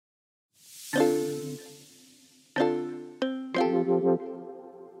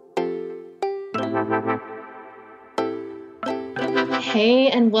Hey,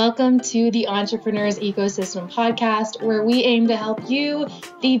 and welcome to the Entrepreneurs Ecosystem Podcast, where we aim to help you,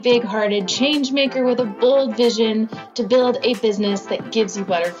 the big-hearted change maker with a bold vision, to build a business that gives you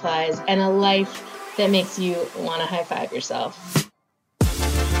butterflies and a life that makes you want to high-five yourself.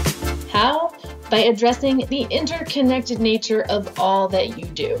 How? By addressing the interconnected nature of all that you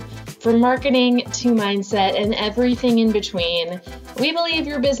do. From marketing to mindset and everything in between, we believe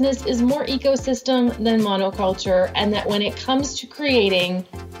your business is more ecosystem than monoculture, and that when it comes to creating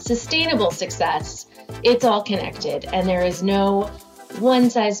sustainable success, it's all connected and there is no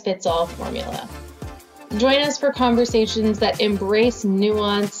one-size-fits-all formula. Join us for conversations that embrace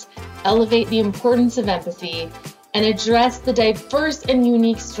nuance, elevate the importance of empathy, and address the diverse and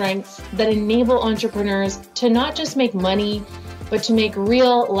unique strengths that enable entrepreneurs to not just make money, but to make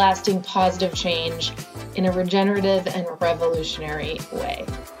real, lasting, positive change in a regenerative and revolutionary way.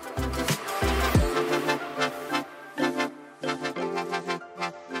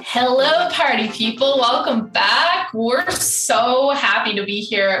 Hello, party people. Welcome back. We're so happy to be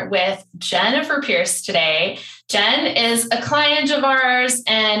here with Jennifer Pierce today. Jen is a client of ours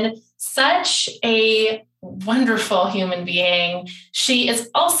and such a wonderful human being. She is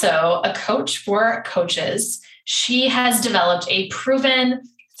also a coach for coaches. She has developed a proven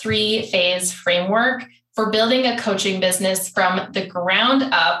 3-phase framework for building a coaching business from the ground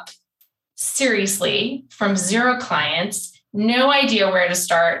up, seriously, from 0 clients, no idea where to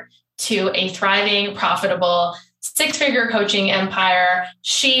start, to a thriving, profitable, 6-figure coaching empire.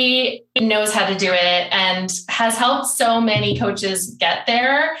 She knows how to do it and has helped so many coaches get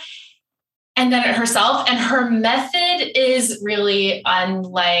there and done it herself. And her method is really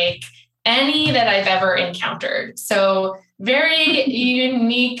unlike any that I've ever encountered. So very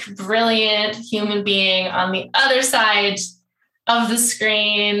unique, brilliant human being on the other side of the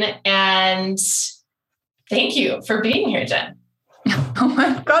screen. And thank you for being here, Jen. Oh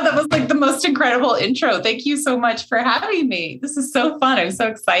my God, that was like the most incredible intro. Thank you so much for having me. This is so fun. I'm so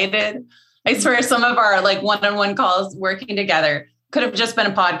excited. I swear some of our like one-on-one calls working together could have just been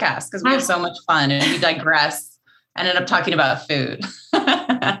a podcast because we have so much fun and we digress. Ended up talking about food.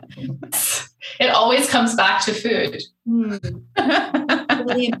 It always comes back to food.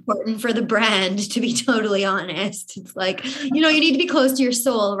 Really important for the brand, to be totally honest. It's like, you need to be close to your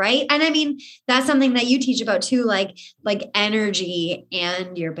soul, right? And I mean, that's something that you teach about too, like energy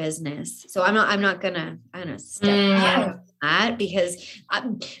and your business. So I'm not gonna step out of that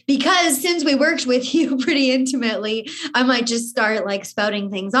because since we worked with you pretty intimately, I might just start like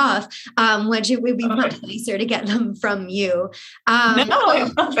spouting things off, which it would be much nicer to get them from you. No, I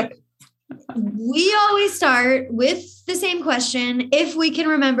love it. We always start with the same question, if we can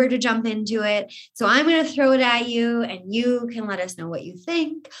remember to jump into it. So I'm going to throw it at you and you can let us know what you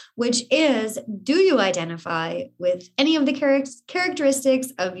think, which is, do you identify with any of the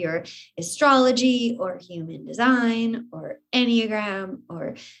characteristics of your astrology or human design or Enneagram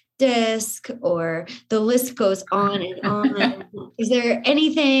or DISC, or the list goes on and on? Is there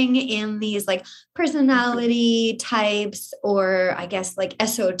anything in these like personality types, or I guess like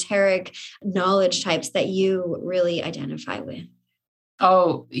esoteric knowledge types that you really identify with?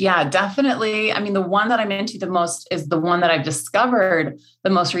 Oh, yeah, definitely. I mean, the one that I'm into the most is the one that I've discovered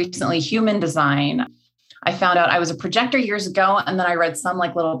the most recently, human design. I found out I was a projector years ago, and then I read some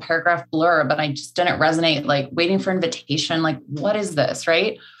like little paragraph blurb, but I just didn't resonate, like waiting for invitation. Like, what is this,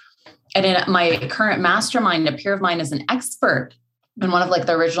 right? And in my current mastermind, a peer of mine is an expert and one of like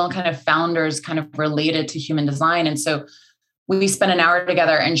the original kind of founders kind of related to human design. And so we spent an hour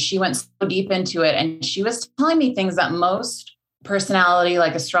together and she went so deep into it. And she was telling me things that most personality,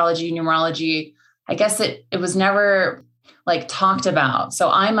 like astrology, numerology, I guess it was never like talked about.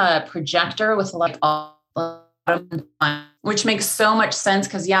 So I'm a projector with like which makes so much sense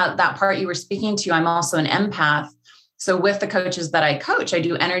because that part you were speaking to, I'm also an empath. So with the coaches that I coach, I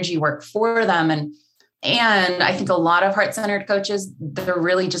do energy work for them. And I think a lot of heart-centered coaches, they're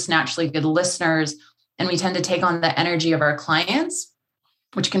really just naturally good listeners. And we tend to take on the energy of our clients,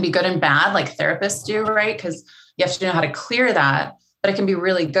 which can be good and bad, like therapists do, right? Because you have to know how to clear that. But it can be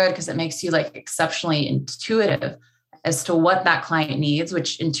really good because it makes you like exceptionally intuitive as to what that client needs,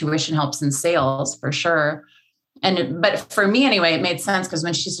 which intuition helps in sales for sure. But for me anyway, it made sense because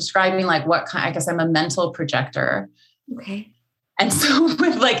when she's describing like I guess I'm a mental projector. Okay. And so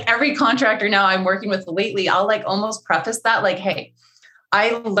with like every contractor now I'm working with lately, I'll like almost preface that like, hey,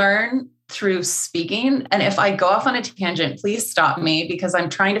 I learn through speaking. And if I go off on a tangent, please stop me because I'm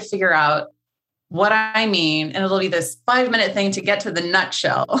trying to figure out what I mean. And it'll be this 5-minute thing to get to the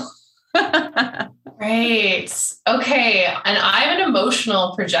nutshell. Great. Okay. And I'm an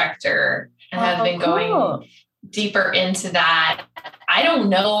emotional projector and have been going deeper into that. I don't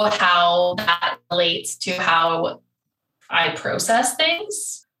know how that relates to how I process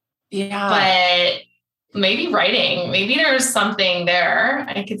things. Yeah. But maybe writing, maybe there's something there.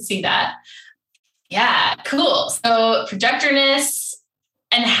 I could see that. Yeah, cool. So projectorness,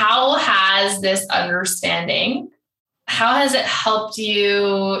 and how has this understanding, how has it helped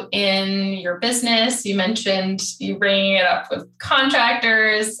you in your business? You mentioned you bringing it up with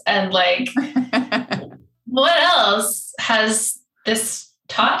contractors, and like, what else has this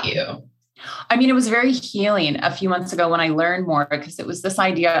taught you? I mean, it was very healing a few months ago when I learned more, because it was this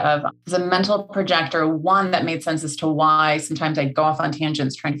idea of, as a mental projector, one, that made sense as to why sometimes I'd go off on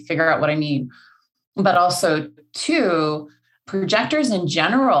tangents trying to figure out what I mean. But also, two, projectors in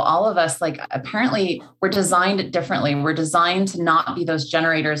general, all of us, like, apparently we're designed differently. We're designed to not be those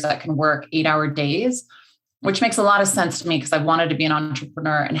generators that can work 8-hour days, which makes a lot of sense to me because I've wanted to be an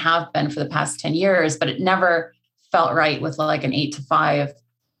entrepreneur and have been for the past 10 years, but it never felt right with like an 8 to 5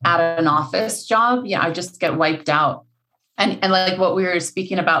 at an office job. Yeah, I just get wiped out. And like what we were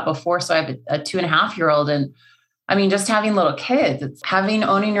speaking about before. So I have a 2.5-year-old, and I mean, just having little kids, it's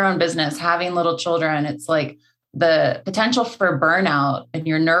owning your own business, having little children. It's like the potential for burnout in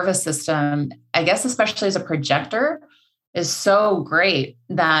your nervous system, I guess, especially as a projector, is so great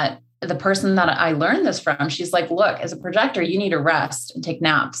that the person that I learned this from, she's like, look, as a projector, you need to rest and take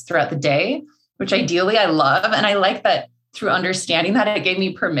naps throughout the day, which ideally I love. And I like that through understanding that, it gave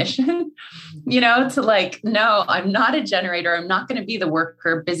me permission, to like, no, I'm not a generator. I'm not going to be the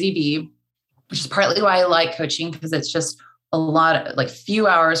worker, busy bee, which is partly why I like coaching, because it's just a lot of like few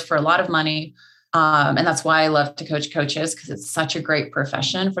hours for a lot of money. And that's why I love to coach coaches, because it's such a great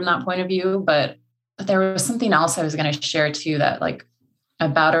profession from that point of view. But there was something else I was going to share too, that like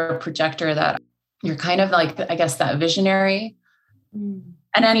about a projector, that you're kind of like, I guess, that visionary.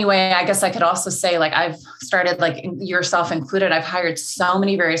 And anyway, I guess I could also say, like, I've started, like yourself included, I've hired so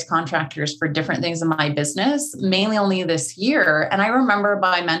many various contractors for different things in my business, mainly only this year. And I remember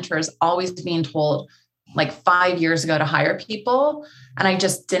my mentors always being told like 5 years ago to hire people. And I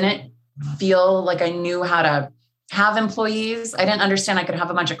just didn't feel like I knew how to have employees. I didn't understand I could have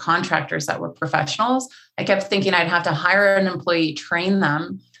a bunch of contractors that were professionals. I kept thinking I'd have to hire an employee, train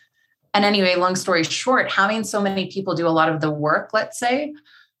them. And anyway, long story short, having so many people do a lot of the work, let's say,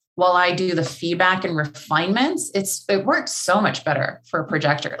 while I do the feedback and refinements, it works so much better for a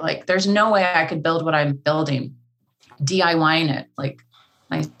projector. Like, there's no way I could build what I'm building, DIYing it like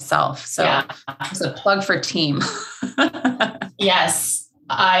myself. So yeah. It's a plug for team. Yes,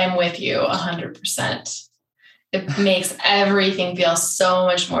 I am with you 100%. It makes everything feel so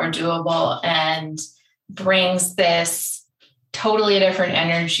much more doable and brings this totally different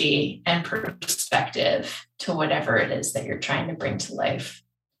energy and perspective to whatever it is that you're trying to bring to life.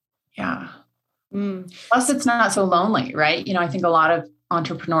 Yeah. Plus, it's not so lonely, right? I think a lot of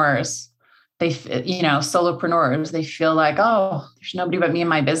entrepreneurs, solopreneurs, they feel like, oh, there's nobody but me in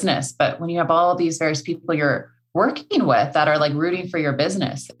my business. But when you have all these various people you're working with that are like rooting for your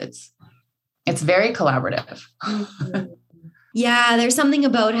business, it's very collaborative. Yeah, there's something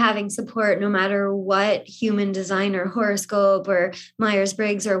about having support, no matter what human design or horoscope or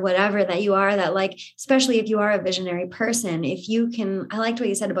Myers-Briggs or whatever that you are, that like, especially if you are a visionary person, if you can, I liked what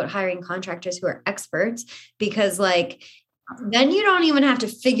you said about hiring contractors who are experts, because like, then you don't even have to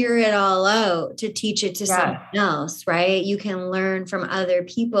figure it all out to teach it to someone else, right? You can learn from other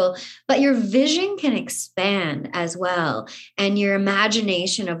people, but your vision can expand as well. And your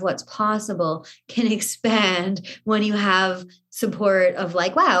imagination of what's possible can expand when you have support of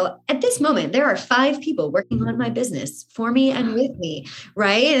like, wow, at this moment, there are 5 people working on my business for me and with me,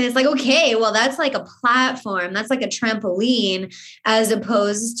 right? And it's like, okay, well, that's like a platform. That's like a trampoline, as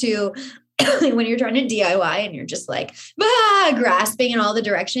opposed to when you're trying to DIY and you're just like grasping in all the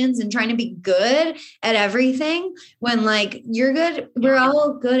directions and trying to be good at everything, when like you're good, we're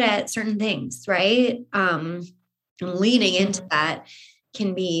all good at certain things, right? Leaning into that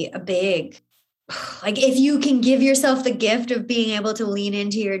can be a big, like, if you can give yourself the gift of being able to lean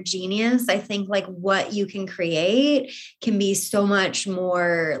into your genius, I think like what you can create can be so much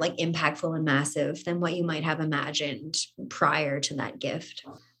more like impactful and massive than what you might have imagined prior to that gift.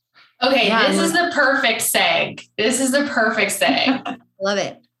 Okay, this is the perfect seg. Love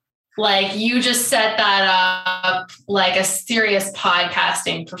it. Like, you just set that up like a serious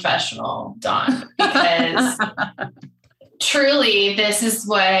podcasting professional, Dawn, because truly this is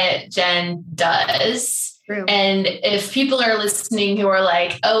what Jen does. True. And if people are listening who are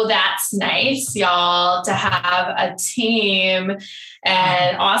like, oh, that's nice, y'all, to have a team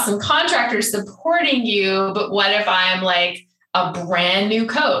and awesome contractors supporting you, but what if I'm like a brand new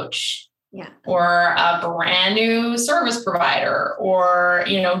coach Yeah. or a brand new service provider, or,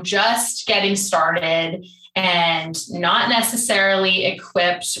 just getting started and not necessarily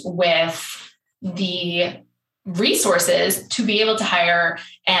equipped with the resources to be able to hire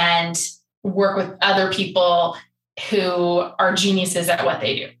and work with other people who are geniuses at what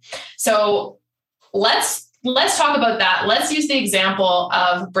they do. So let's talk about that. Let's use the example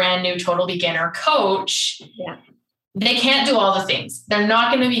of brand new total beginner coach. Yeah. They can't do all the things. They're not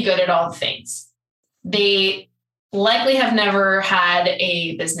going to be good at all the things. They likely have never had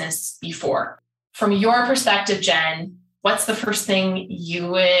a business before. From your perspective, Jen, what's the first thing you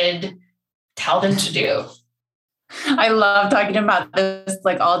would tell them to do? I love talking about this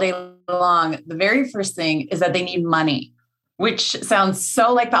like all day long. The very first thing is that they need money, which sounds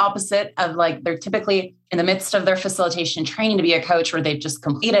so like the opposite of like they're typically in the midst of their facilitation training to be a coach where they've just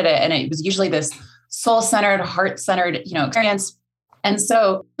completed it. And it was usually this soul-centered, heart-centered, experience. And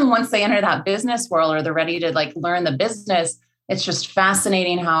so once they enter that business world or they're ready to like learn the business, it's just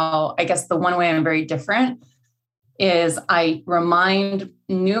fascinating how, I guess the one way I'm very different is I remind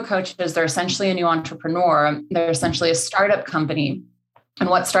new coaches, they're essentially a new entrepreneur. They're essentially a startup company. And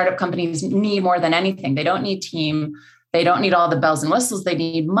what startup companies need more than anything, they don't need team. They don't need all the bells and whistles. They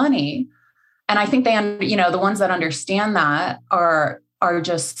need money. And I think the ones that understand that are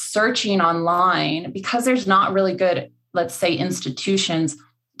just searching online because there's not really good, let's say, institutions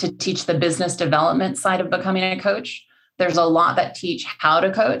to teach the business development side of becoming a coach. There's a lot that teach how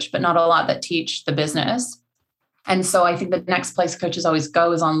to coach, but not a lot that teach the business. And so I think the next place coaches always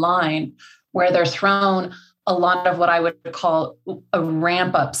go is online, where they're thrown a lot of what I would call a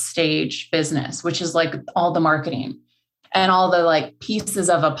ramp up stage business, which is like all the marketing and all the like pieces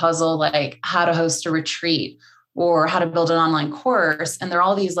of a puzzle, like how to host a retreat or how to build an online course. And there are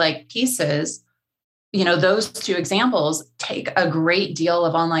all these like pieces, those two examples take a great deal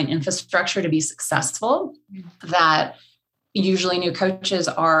of online infrastructure to be successful that usually new coaches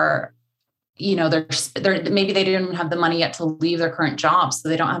are, they're maybe they didn't have the money yet to leave their current job. So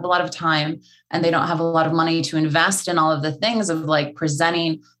they don't have a lot of time and they don't have a lot of money to invest in all of the things of like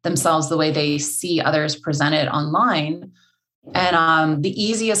presenting themselves the way they see others presented online. And the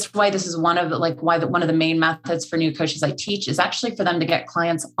easiest way, this is one of the main methods for new coaches I teach is actually for them to get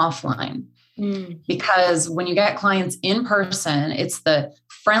clients offline. Because when you get clients in person, it's the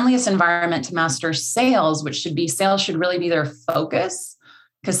friendliest environment to master sales, sales should really be their focus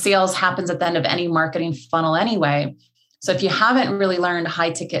because sales happens at the end of any marketing funnel anyway. So if you haven't really learned high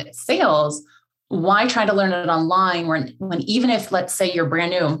ticket sales, why try to learn it online when even if, let's say you're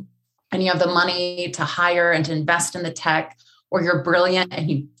brand new and you have the money to hire and to invest in the tech, or you're brilliant and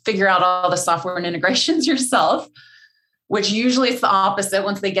you figure out all the software and integrations yourself, which usually it's the opposite.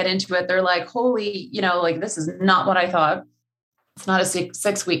 Once they get into it, they're like, holy, this is not what I thought. It's not a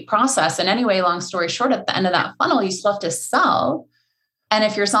 6-week process. And anyway, long story short, at the end of that funnel, you still have to sell. And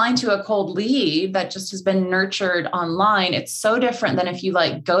if you're selling to a cold lead that just has been nurtured online, it's so different than if you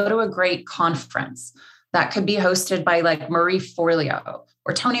like go to a great conference that could be hosted by like Marie Forleo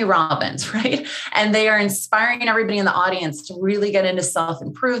or Tony Robbins, right? And they are inspiring everybody in the audience to really get into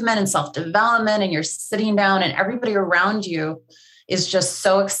self-improvement and self-development. And you're sitting down and everybody around you is just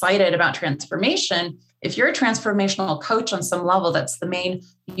so excited about transformation. If you're a transformational coach on some level, that's the main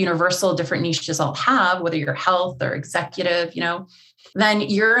universal different niches I'll have, whether you're health or executive, then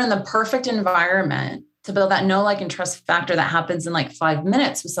you're in the perfect environment to build that know, like, and trust factor that happens in like 5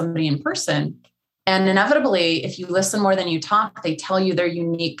 minutes with somebody in person. And inevitably, if you listen more than you talk, they tell you their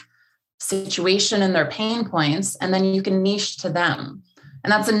unique situation and their pain points, and then you can niche to them.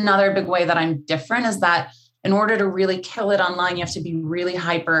 And that's another big way that I'm different is that in order to really kill it online, you have to be really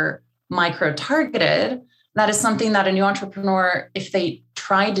hyper micro targeted. That is something that a new entrepreneur, if they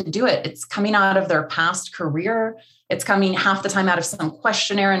tried to do it, it's coming out of their past career. It's coming half the time out of some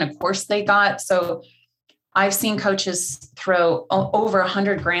questionnaire and a course they got. So I've seen coaches throw over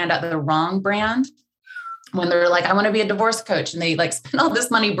 $100,000 at the wrong brand when they're like, I want to be a divorce coach. And they like spend all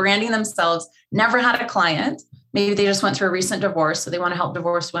this money branding themselves, never had a client. Maybe they just went through a recent divorce. So they want to help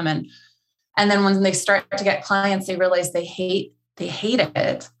divorced women. And then when they start to get clients, they realize they hate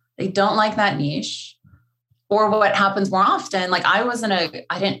it. They don't like that niche. Or what happens more often, like I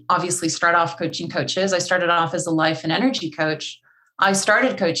didn't obviously start off coaching coaches. I started off as a life and energy coach. I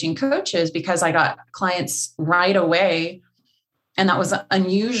started coaching coaches because I got clients right away. And that was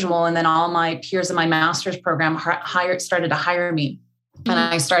unusual. And then all my peers in my master's program started to hire me. And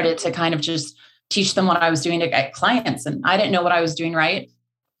I started to kind of just teach them what I was doing to get clients. And I didn't know what I was doing right.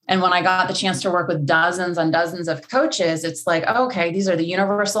 And when I got the chance to work with dozens and dozens of coaches, it's like, okay, these are the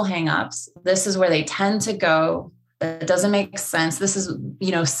universal hangups. This is where they tend to go. That doesn't make sense. This is,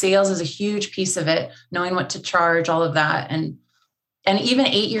 sales is a huge piece of it, knowing what to charge, all of that. And even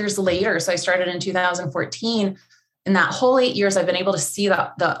 8 years later, so I started in 2014. In that whole 8 years, I've been able to see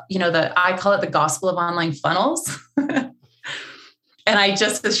I call it the gospel of online funnels. And I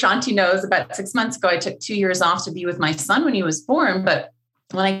just, as Shanti knows, about 6 months ago, I took 2 years off to be with my son when he was born. But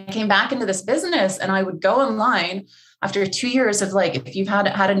when I came back into this business and I would go online after 2 years of like, if you've had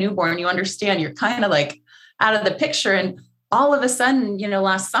a newborn, you understand you're kind of like out of the picture. And all of a sudden,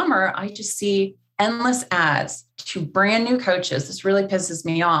 last summer, I just see endless ads to brand new coaches. This really pisses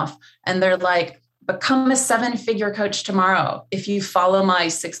me off. And they're like, become a 7-figure coach tomorrow if you follow my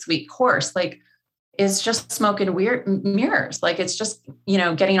 6-week course. Like, it's just smoke and mirrors. Like, it's just,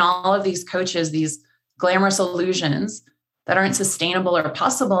 getting all of these coaches, these glamorous illusions that aren't sustainable or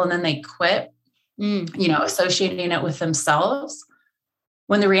possible. And then they quit, associating it with themselves.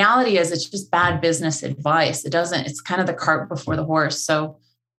 When the reality is it's just bad business advice. It's kind of the cart before the horse. So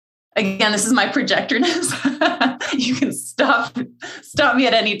again, this is my projectorness. You can stop me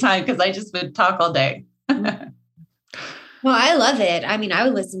at any time because I just would talk all day. Well, I love it. I mean, I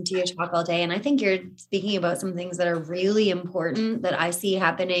would listen to you talk all day. And I think you're speaking about some things that are really important that I see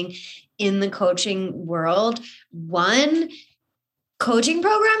happening in the coaching world. One, coaching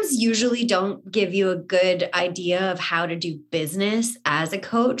programs usually don't give you a good idea of how to do business as a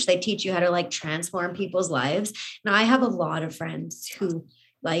coach. They teach you how to like transform people's lives. Now, I have a lot of friends who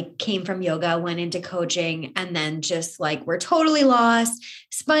like came from yoga, went into coaching, and then just like were totally lost,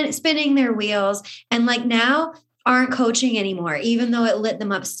 spinning their wheels. And like now aren't coaching anymore, even though it lit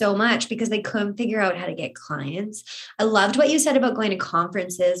them up so much because they couldn't figure out how to get clients. I loved what you said about going to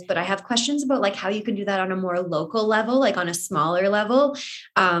conferences, but I have questions about like how you can do that on a more local level, like on a smaller level.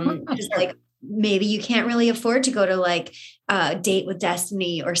 Just like maybe you can't really afford to go to like Date with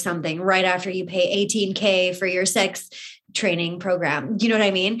Destiny or something right after you pay $18,000 for your sex training program. You know what I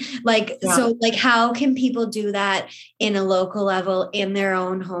mean? Like, yeah. So like, how can people do that in a local level in their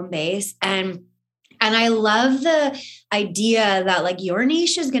own home base? And I love the idea that like your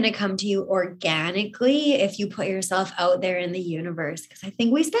niche is going to come to you organically if you put yourself out there in the universe. Because I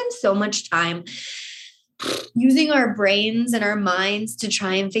think we spend so much time using our brains and our minds to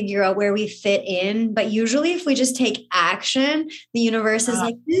try and figure out where we fit in. But usually if we just take action, the universe is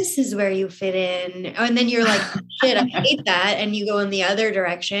like, this is where you fit in. And then you're like, shit, I hate that. And you go in the other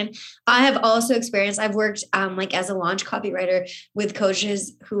direction. I have also experienced, I've worked like as a launch copywriter with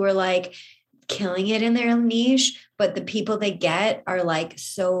coaches who are like, killing it in their niche, but the people they get are like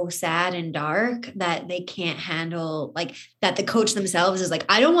so sad and dark that they can't handle, like that the coach themselves is like,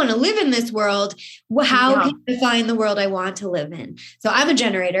 I don't want to live in this world. Well, how can I find the world I want to live in? So I'm a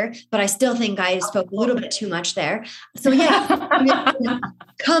generator, but I still think I spoke a little bit too much there. So yeah,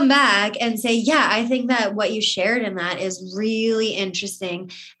 come back and say, yeah, I think that what you shared in that is really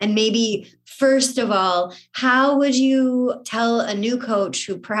interesting. And maybe first of all, how would you tell a new coach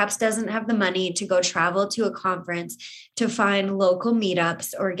who perhaps doesn't have the money to go travel to a conference to find local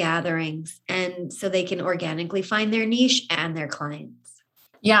meetups or gatherings, and so they can organically find their niche and their clients?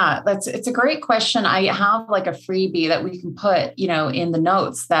 Yeah, it's a great question. I have like a freebie that we can put, in the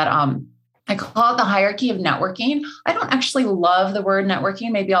notes that I call it the hierarchy of networking. I don't actually love the word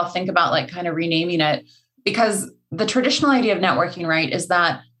networking. Maybe I'll think about like kind of renaming it, because the traditional idea of networking, right, is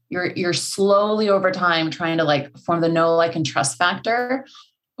that you're slowly over time trying to like form the know, like, and trust factor,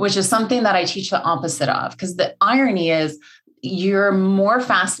 which is something that I teach the opposite of. Because the irony is you're more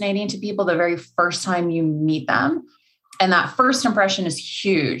fascinating to people the very first time you meet them. And that first impression is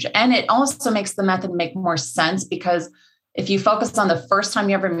huge. And it also makes the method make more sense, because if you focus on the first time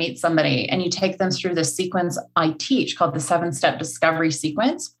you ever meet somebody and you take them through the sequence I teach called the 7-step discovery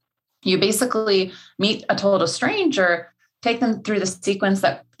sequence, you basically meet a total stranger, take them through the sequence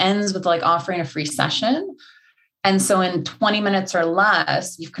that ends with like offering a free session. And so in 20 minutes or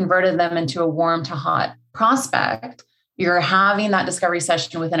less, you've converted them into a warm to hot prospect. You're having that discovery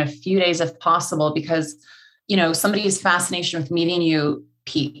session within a few days if possible, because, somebody's fascination with meeting you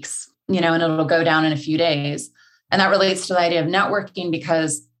peaks, and it'll go down in a few days. And that relates to the idea of networking,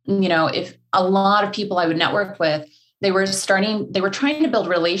 because, if a lot of people I would network with, they were trying to build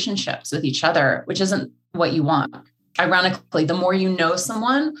relationships with each other, which isn't what you want. Ironically, the more you know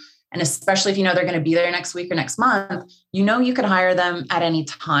someone, and especially if you know they're going to be there next week or next month, you could hire them at any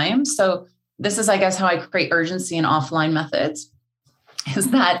time. So this is, I guess, how I create urgency in offline methods, is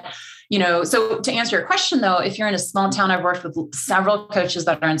that, so to answer your question though, if you're in a small town, I've worked with several coaches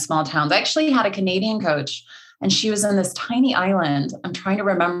that are in small towns. I actually had a Canadian coach, and she was in this tiny island. I'm trying to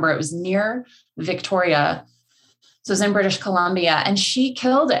remember, it was near Victoria. So it was in British Columbia and she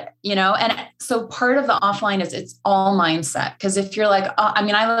killed it, and so part of the offline is it's all mindset. Because if you're like,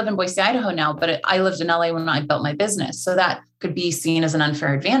 I live in Boise, Idaho now, but I lived in LA when I built my business. So that could be seen as an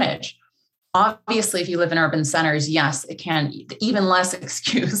unfair advantage. Obviously, if you live in urban centers, yes, it can even less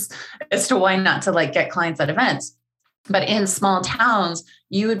excuse as to why not to like get clients at events. But in small towns,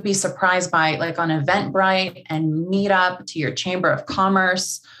 you would be surprised by like on Eventbrite and Meetup to your Chamber of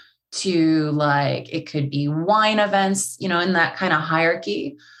Commerce to like, it could be wine events, in that kind of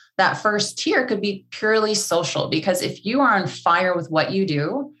hierarchy. That first tier could be purely social, because if you are on fire with what you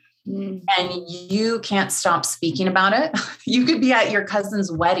do and you can't stop speaking about it, you could be at your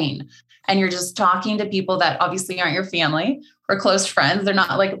cousin's wedding and you're just talking to people that obviously aren't your family or close friends. They're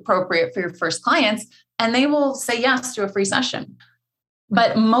not like appropriate for your first clients, and they will say yes to a free session.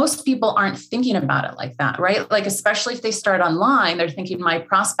 But most people aren't thinking about it like that, right? Like, especially if they start online, they're thinking my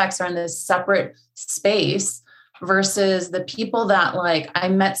prospects are in this separate space versus the people that like, I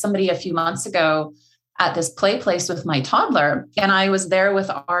met somebody a few months ago at this play place with my toddler. And I was there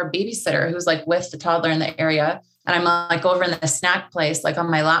with our babysitter who's like with the toddler in the area. And I'm like over in the snack place, like on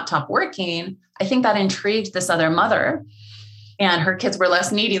my laptop working. I think that intrigued this other mother, and her kids were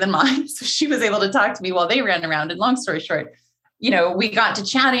less needy than mine. So she was able to talk to me while they ran around. And long story short, we got to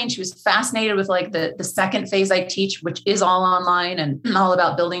chatting. She was fascinated with like the second phase I teach, which is all online and all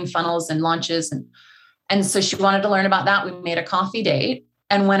about building funnels and launches. And so she wanted to learn about that. We made a coffee date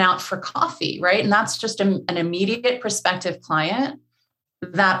and went out for coffee, right? And that's just an immediate prospective client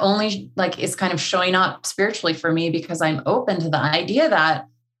that only like is kind of showing up spiritually for me, because I'm open to the idea that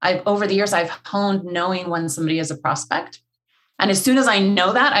over the years, I've honed knowing when somebody is a prospect. And as soon as I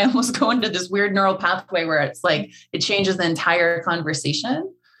know that, I almost go into this weird neural pathway where it's like, it changes the entire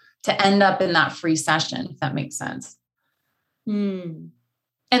conversation to end up in that free session, if that makes sense. And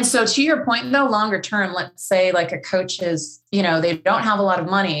so to your point though, longer term, let's say like a coach is, they don't have a lot of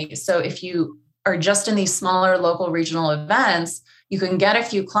money. So if you are just in these smaller local regional events, you can get a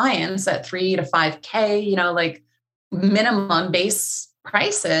few clients at 3 to 5K, like minimum base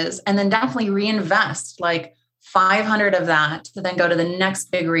prices, and then definitely reinvest like 500 of that to then go to the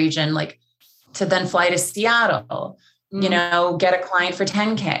next big region, like to then fly to Seattle, get a client for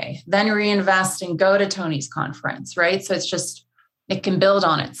 10K, then reinvest and go to Tony's conference, right? So it's just, it can build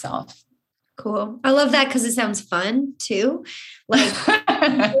on itself. Cool. I love that because it sounds fun too. Like,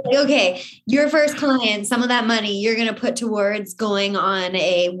 okay, your first client, some of that money you're going to put towards going on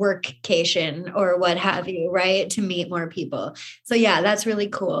a workcation or what have you, right? To meet more people. So yeah, that's really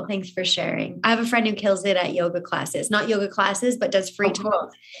cool. Thanks for sharing. I have a friend who kills it at yoga classes, not yoga classes, but does free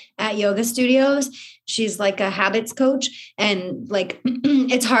talk at yoga studios. She's like a habits coach, and like,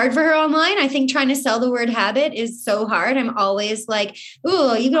 it's hard for her online. I think trying to sell the word habit is so hard. I'm always like,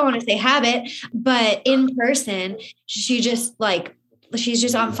 oh, you don't want to say habit, but in person, she's just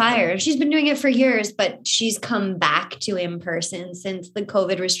on fire. She's been doing it for years, but she's come back to in person since the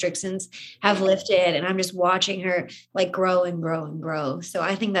COVID restrictions have lifted. And I'm just watching her like grow and grow and grow. So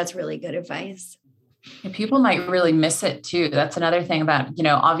I think that's really good advice. And people might really miss it too. That's another thing that,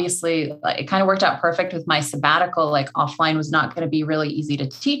 obviously it kind of worked out perfect with my sabbatical. Like offline was not going to be really easy to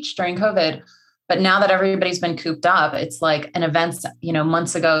teach during COVID. But now that everybody's been cooped up, it's like an event,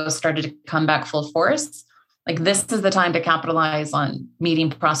 months ago started to come back full force. Like this is the time to capitalize on meeting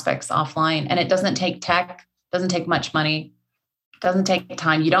prospects offline. And it doesn't take tech, doesn't take much money, doesn't take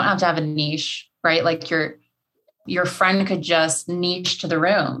time. You don't have to have a niche, right? Like your friend could just niche to the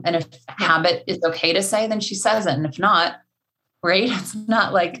room. And if habit is okay to say, then she says it. And if not, right? It's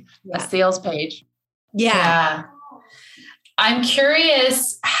not like a sales page. Yeah. I'm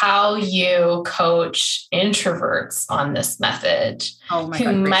curious how you coach introverts on this method. Oh my who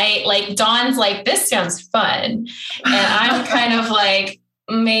God, might like, Dawn's like, this sounds fun. And I'm kind of like,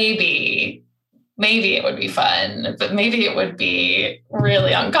 maybe it would be fun, but maybe it would be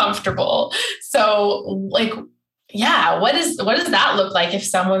really uncomfortable. So like, yeah, what does that look like if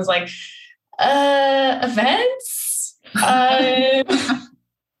someone's like, events?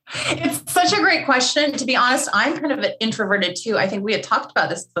 It's such a great question. To be honest, I'm kind of introverted too. I think we had talked about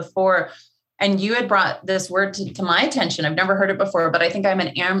this before, and you had brought this word to my attention. I've never heard it before, but I think I'm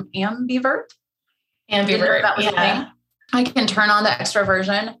an ambivert. Ambivert, that was a thing. I can turn on the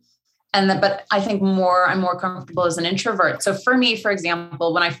extroversion, but I think I'm more comfortable as an introvert. So for me, for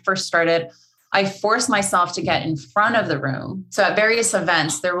example, when I first started, I forced myself to get in front of the room. So at various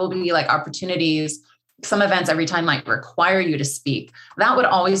events, there will be like opportunities. Some events every time might require you to speak. That would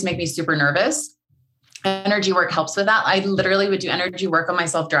always make me super nervous. energy work helps with that. I literally would do energy work on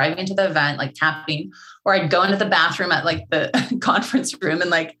myself driving to the event, like tapping, or I'd go into the bathroom at like the conference room and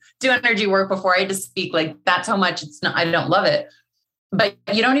like do energy work before I just speak. Like that's how much I don't love it. But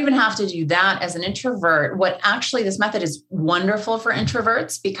you don't even have to do that as an introvert. What actually this method is wonderful for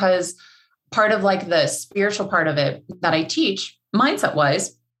introverts, because part of like the spiritual part of it that I teach mindset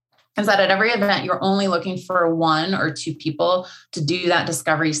wise is that at every event, you're only looking for 1 or 2 people to do that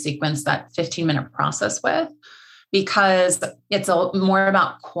discovery sequence, that 15-minute process with, because it's more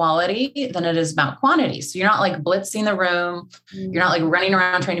about quality than it is about quantity. So you're not like blitzing the room. You're not like running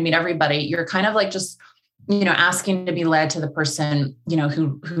around trying to meet everybody. You're kind of like just, asking to be led to the person,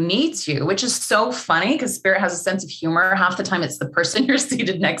 who needs you, which is so funny because Spirit has a sense of humor. Half the time it's the person you're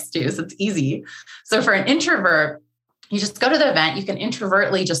seated next to. So it's easy. So for an introvert, you just go to the event, you can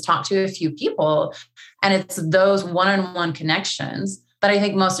introvertly just talk to a few people. And it's those one-on-one connections that I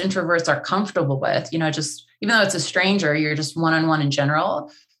think most introverts are comfortable with, just even though it's a stranger, you're just one-on-one in general.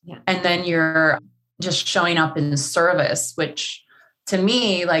 Yeah. And then you're just showing up in service, which to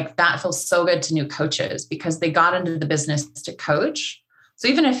me, like that feels so good to new coaches because they got into the business to coach. So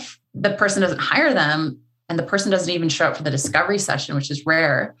even if the person doesn't hire them and the person doesn't even show up for the discovery session, which is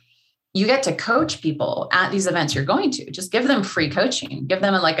rare, you get to coach people at these events you're going to. Just give them free coaching, give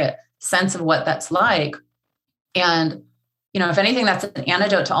them like a sense of what that's like. And, if anything, that's an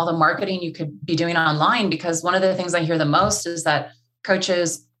antidote to all the marketing you could be doing online, because one of the things I hear the most is that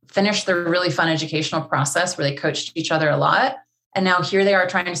coaches finish their really fun educational process where they coached each other a lot. And now here they are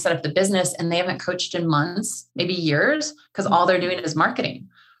trying to set up the business and they haven't coached in months, maybe years, because all they're doing is marketing.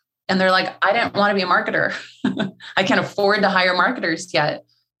 And they're like, I didn't want to be a marketer. I can't afford to hire marketers yet.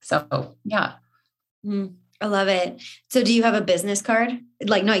 So, yeah. I love it. So do you have a business card?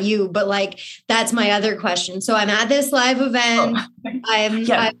 Like not you, but like, that's my other question. So I'm at this live event.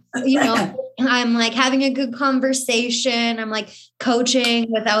 I'm like having a good conversation. I'm like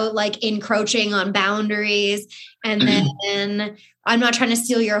coaching without like encroaching on boundaries. And then I'm not trying to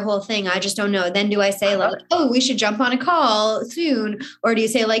steal your whole thing. I just don't know. Then do I say like, oh, we should jump on a call soon? Or do you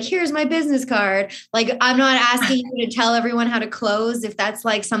say like, here's my business card? Like, I'm not asking you to tell everyone how to close if that's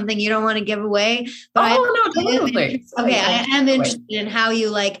like something you don't want to give away. But totally. I am interested in how you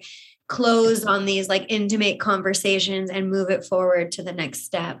like close on these like intimate conversations and move it forward to the next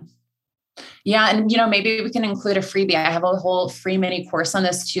step. Yeah. And, maybe we can include a freebie. I have a whole free mini course on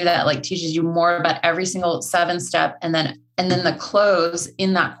this too, that like teaches you more about every single 7-step. And then the close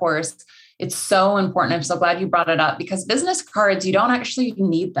in that course. It's so important. I'm so glad you brought it up, because business cards, you don't actually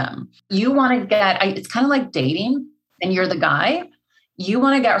need them. You want to get, it's kind of like dating and you're the guy, you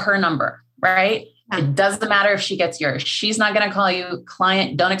want to get her number, right? Yeah. It doesn't matter if she gets yours. She's not going to call you.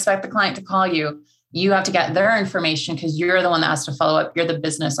 Client, don't expect the client to call you. You have to get their information because you're the one that has to follow up. You're the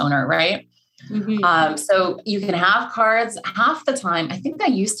business owner, right? Mm-hmm. So you can have cards. Half the time, I think I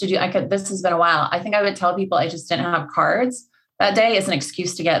used to do, this has been a while. I think I would tell people I just didn't have cards that day as an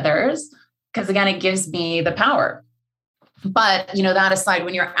excuse to get theirs. Because again, it gives me the power. But, that aside,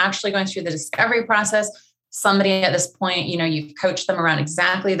 when you're actually going through the discovery process, somebody at this point, you've coached them around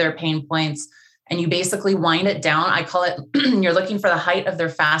exactly their pain points and you basically wind it down. I call it, you're looking for the height of their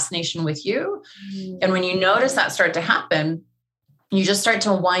fascination with you. Mm-hmm. And when you notice that start to happen, you just start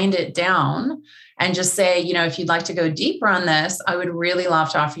to wind it down and just say, if you'd like to go deeper on this, I would really love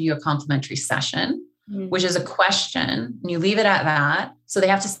to offer you a complimentary session, which is a question. And you leave it at that. So they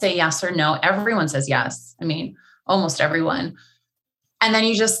have to say yes or no. Everyone says yes. I mean, almost everyone. And then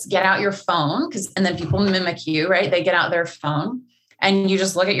you just get out your phone and then people mimic you, right? They get out their phone and you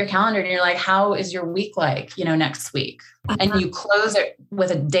just look at your calendar and you're like, how is your week like, next week? And you close it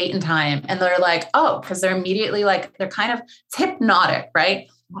with a date and time. And they're like, oh, because they're immediately like, it's hypnotic, right?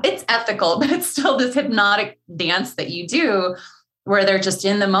 It's ethical, but it's still this hypnotic dance that you do where they're just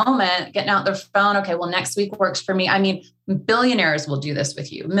in the moment, getting out their phone. Okay, well, next week works for me. I mean, billionaires will do this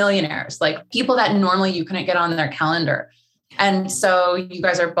with you, millionaires, like people that normally you couldn't get on their calendar. And so you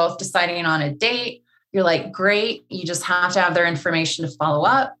guys are both deciding on a date. You're like, great. You just have to have their information to follow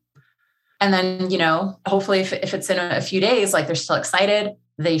up. And then, hopefully if it's in a few days, like they're still excited,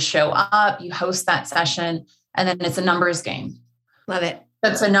 they show up, you host that session, and then it's a numbers game. Love it.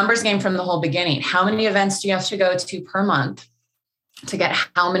 It's a numbers game from the whole beginning. How many events do you have to go to per month to get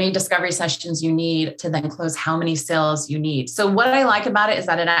how many discovery sessions you need to then close how many sales you need? So what I like about it is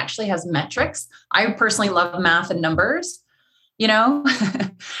that it actually has metrics. I personally love math and numbers,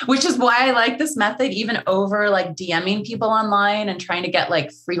 which is why I like this method even over like DMing people online and trying to get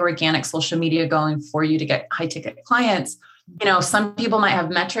like free organic social media going for you to get high ticket clients. Some people might have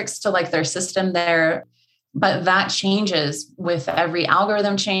metrics to like their system, their But that changes with every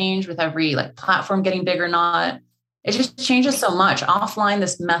algorithm change, with every like platform getting big or not. It just changes so much. Offline,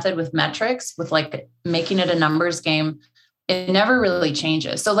 this method with metrics, with like making it a numbers game, it never really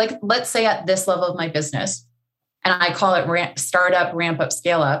changes. So like, let's say at this level of my business, and I call it startup, ramp up,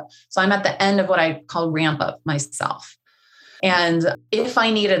 scale up. So I'm at the end of what I call ramp up myself. And if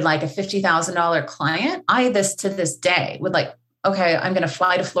I needed like a $50,000 client, to this day would like, okay, I'm going to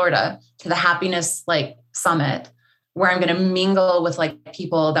fly to Florida to the happiness like summit where I'm going to mingle with like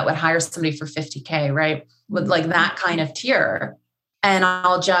people that would hire somebody for 50K, right? With like that kind of tier. And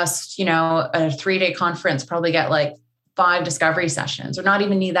I'll just, a 3-day conference, probably get like 5 discovery sessions or not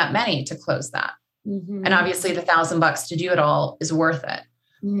even need that many to close that. Mm-hmm. And obviously the $1,000 to do it all is worth it.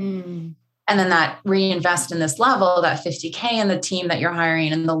 Mm. And then that reinvest in this level, that 50K in the team that you're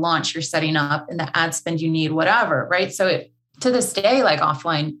hiring and the launch you're setting up and the ad spend you need, whatever. Right. So to this day, like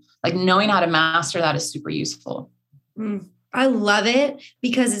offline, like knowing how to master that is super useful. Mm. I love it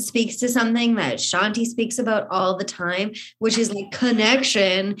because it speaks to something that Shanti speaks about all the time, which is like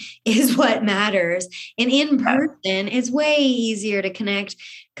connection is what matters. And in person, it's way easier to connect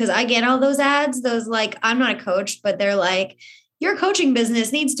because I get all those ads, those like, I'm not a coach, but they're like, your coaching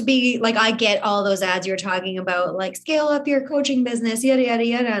business needs to be like, I get all those ads you're talking about, like scale up your coaching business, yada, yada,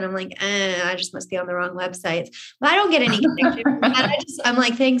 yada. And I'm like, I just must be on the wrong websites. But I don't get any connection from that. I'm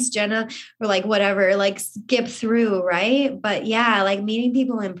like, thanks, Jenna, or like whatever, like skip through. Right. But yeah, like meeting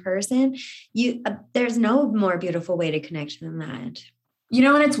people in person, there's no more beautiful way to connect than that.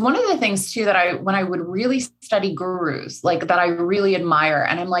 And it's one of the things too that when I would really study gurus, like that I really admire.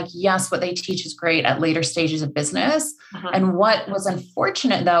 And I'm like, yes, what they teach is great at later stages of business. Uh-huh. And what was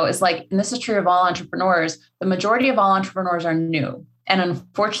unfortunate though, is like, and this is true of all entrepreneurs, the majority of all entrepreneurs are new. And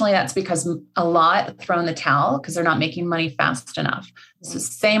unfortunately, that's because a lot throw in the towel because they're not making money fast enough. So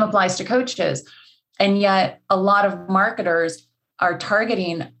same applies to coaches. And yet a lot of marketers are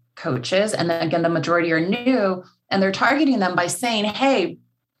targeting coaches. And then again, the majority are new. And they're targeting them by saying, hey,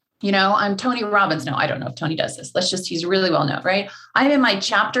 I'm Tony Robbins. No, I don't know if Tony does this. He's really well known, right? I'm in my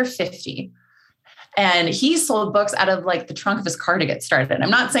chapter 50 and he sold books out of like the trunk of his car to get started. I'm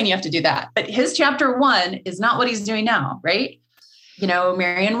not saying you have to do that, but his chapter 1 is not what he's doing now, right?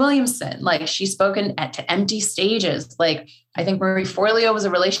 Marianne Williamson, like she's spoken to empty stages. Like I think Marie Forleo was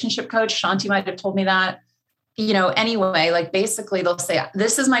a relationship coach. Shanti might have told me that. Anyway, like basically they'll say,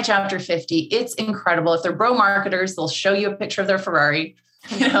 this is my chapter 50. It's incredible. If they're bro marketers, they'll show you a picture of their Ferrari.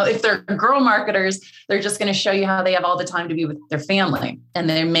 If they're girl marketers, they're just going to show you how they have all the time to be with their family and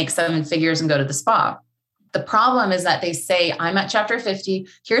they make 7 figures and go to the spa. The problem is that they say, I'm at chapter 50.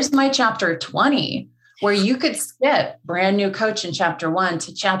 Here's my chapter 20, where you could skip brand new coach in chapter 1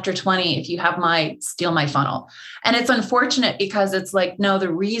 to chapter 20 if you have steal my funnel. And it's unfortunate because it's like, no,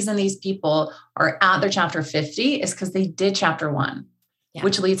 the reason these people are at their chapter 50 is because they did chapter 1,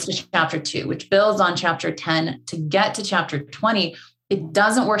 which leads to chapter 2, which builds on chapter 10 to get to chapter 20. It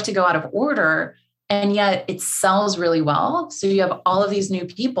doesn't work to go out of order, and yet it sells really well. So you have all of these new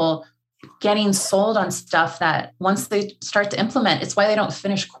people getting sold on stuff that once they start to implement, it's why they don't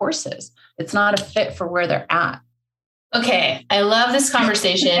finish courses. It's not a fit for where they're at. Okay. I love this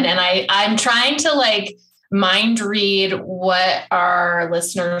conversation. And I'm trying to like mind read what our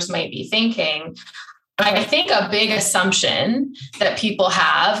listeners might be thinking. I think a big assumption that people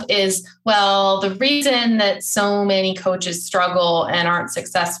have is, well, the reason that so many coaches struggle and aren't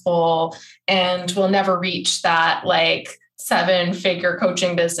successful and will never reach that like 7-figure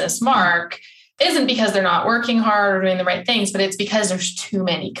coaching business mark isn't because they're not working hard or doing the right things, but it's because there's too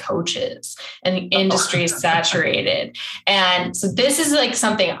many coaches and the industry is saturated. And so this is like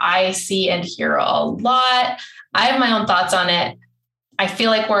something I see and hear a lot. I have my own thoughts on it. I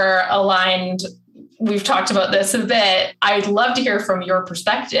feel like we're aligned. We've talked about this a bit. I'd love to hear from your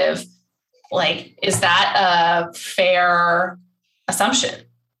perspective. Like, is that a fair assumption?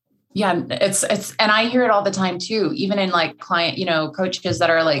 Yeah, it's, and I hear it all the time too, even in like client, coaches that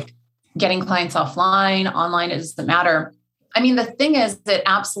are like getting clients offline, online, it doesn't matter. I mean, the thing is, it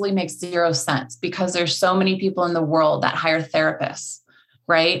absolutely makes zero sense because there's so many people in the world that hire therapists,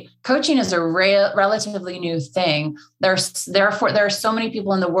 right? Coaching is a relatively new thing. Therefore, there are so many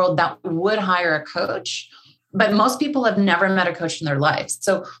people in the world that would hire a coach, but most people have never met a coach in their life.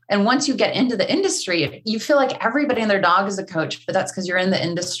 So, and once you get into the industry, you feel like everybody and their dog is a coach, but that's because you're in the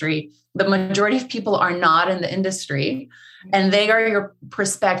industry. The majority of people are not in the industry and they are your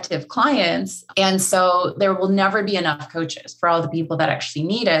prospective clients. And so there will never be enough coaches for all the people that actually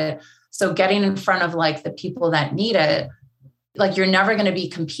need it. So getting in front of like the people that need it, like you're never going to be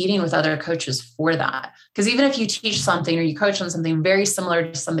competing with other coaches for that. Because even if you teach something or you coach on something very similar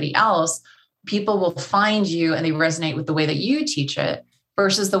to somebody else, people will find you and they resonate with the way that you teach it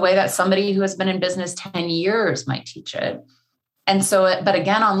versus the way that somebody who has been in business 10 years might teach it. And so, but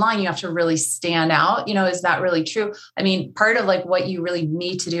again, online, you have to really stand out. Is that really true? I mean, part of like what you really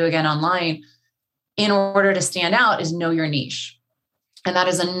need to do again online in order to stand out is know your niche. And that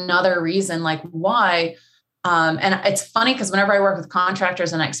is another reason like why. And it's funny because whenever I work with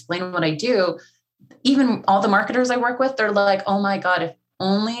contractors and I explain what I do, even all the marketers I work with, they're like, oh my God, if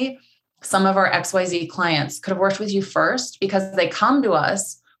only some of our XYZ clients could have worked with you first, because they come to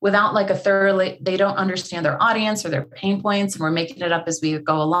us without like they don't understand their audience or their pain points. And we're making it up as we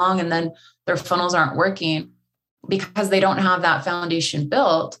go along. And then their funnels aren't working because they don't have that foundation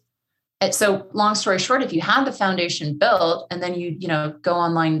built. And so long story short, if you had the foundation built and then you go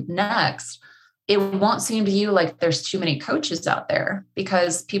online next, it won't seem to you like there's too many coaches out there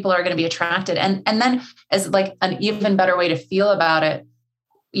because people are going to be attracted. And then as like an even better way to feel about it,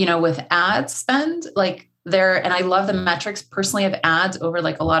 with ad spend, like and I love the metrics personally of ads over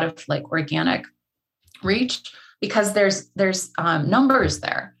like a lot of like organic reach, because there's numbers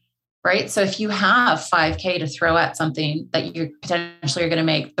there, right? So if you have 5K to throw at something that you potentially are going to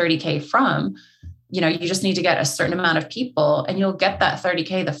make 30K from, you just need to get a certain amount of people and you'll get that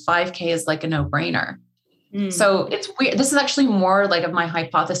 30K. The 5K is like a no-brainer. So it's weird. This is actually more like of my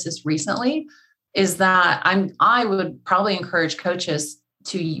hypothesis recently is that I would probably encourage coaches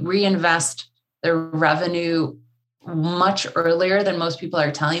to reinvest their revenue much earlier than most people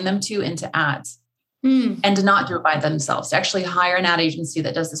are telling them to into ads and to not do it by themselves, to actually hire an ad agency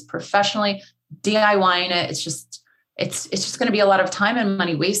that does this professionally, DIYing it. It's just going to be a lot of time and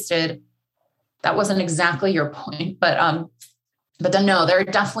money wasted. That wasn't exactly your point, but then no, there are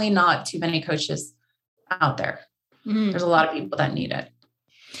definitely not too many coaches out there. There's a lot of people that need it.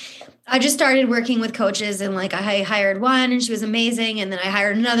 I just started working with coaches and like I hired one and she was amazing. And then I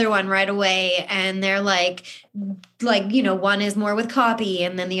hired another one right away. And they're like, one is more with copy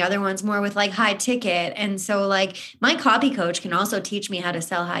and then the other one's more with like high ticket. And so like my copy coach can also teach me how to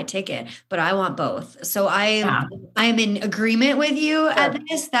sell high ticket, but I want both. So I'm in agreement with you at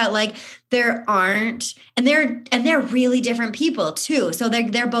this, that like there aren't, and they're really different people too. So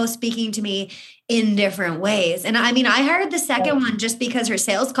they're both speaking to me in different ways. And I mean, I hired the second one just because her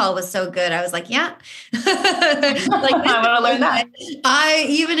sales call was so good. I was like, yeah, like, I want to learn that.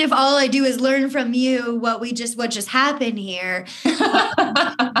 Even if all I do is learn from you what just happened here,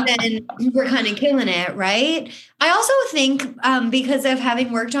 then we're kind of killing it. Right. I also think because of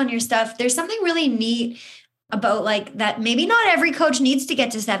having worked on your stuff, there's something really neat about like that. Maybe not every coach needs to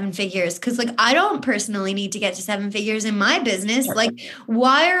get to 7 figures. Cause like, I don't personally need to get to 7 figures in my business. Sure. Like,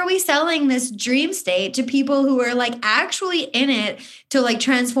 why are we selling this dream state to people who are like actually in it to like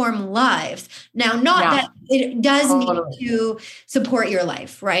transform lives? Now, not that it does need to support your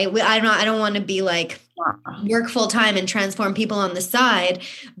life, right? I don't want to be like work full time and transform people on the side.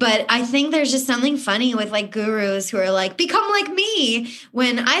 But I think there's just something funny with like gurus who are like, become like me,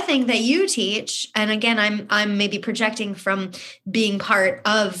 when I think that you teach. And again, I'm maybe projecting from being part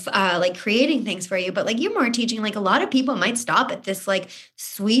of like creating things for you, but like you're more teaching, like a lot of people might stop at this like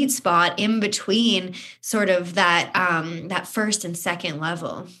sweet spot in between sort of that first and second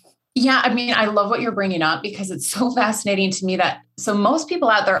level. Yeah. I mean, I love what you're bringing up because it's so fascinating to me so most people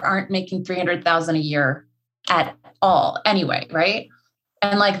out there aren't making 300,000 a year at all anyway. Right.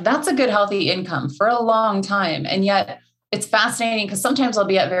 And like, that's a good, healthy income for a long time. And yet it's fascinating because sometimes I'll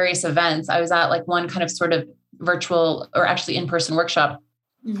be at various events. I was at like one kind of sort of virtual or actually in-person workshop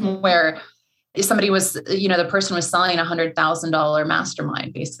where somebody was, the person was selling $100,000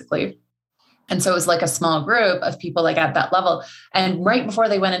 mastermind basically. And so it was like a small group of people like at that level. And right before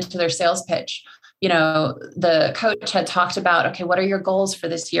they went into their sales pitch, the coach had talked about, okay, what are your goals for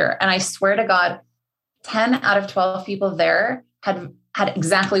this year? And I swear to God, 10 out of 12 people there had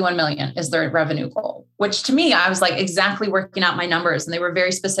exactly 1 million as their revenue goal, which to me, I was like exactly working out my numbers. And they were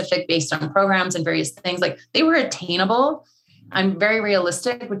very specific based on programs and various things. Like they were attainable. I'm very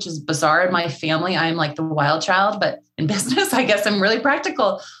realistic, which is bizarre in my family. I'm like the wild child, but in business, I guess I'm really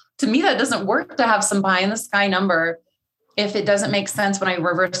practical. To me, that doesn't work to have some pie in the sky number if it doesn't make sense when I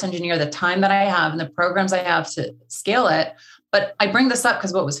reverse engineer the time that I have and the programs I have to scale it. But I bring this up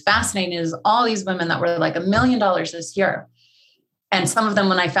because what was fascinating is all these women that were like $1 million this year. And some of them,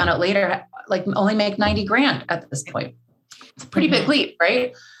 when I found out later, like only make 90 grand at this point. It's a pretty big leap,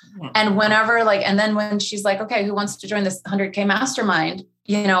 right? And whenever like, and then when she's like, okay, who wants to join this 100K mastermind?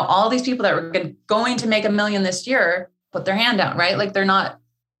 All these people that were going to make $1 million this year, put their hand down, right? Like they're not,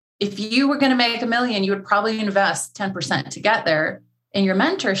 if you were going to make $1 million, you would probably invest 10% to get there in your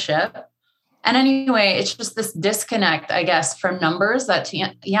mentorship. And anyway, it's just this disconnect, I guess, from numbers that,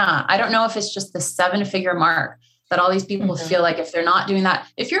 I don't know if it's just the 7-figure mark that all these people feel like if they're not doing that,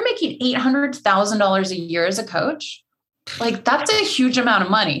 if you're making $800,000 a year as a coach, like that's a huge amount of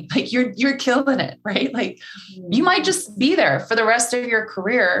money. Like you're killing it, right? Like you might just be there for the rest of your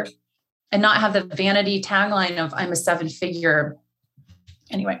career and not have the vanity tagline of I'm a 7-figure.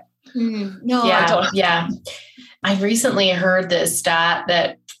 Anyway. No. Yeah. I recently heard this stat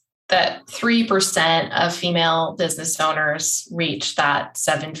that 3% of female business owners reach that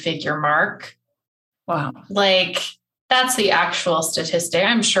 7-figure mark. Wow. Like that's the actual statistic.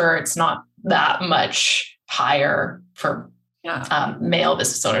 I'm sure it's not that much higher for male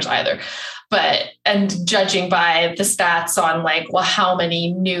business owners either. And judging by the stats on like, well, how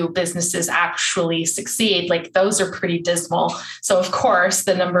many new businesses actually succeed, like those are pretty dismal. So of course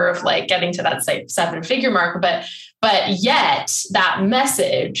the number of like getting to that 7-figure mark, but yet that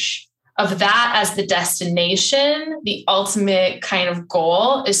message of that as the destination, the ultimate kind of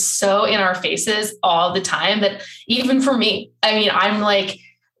goal is so in our faces all the time that even for me, I mean, I'm like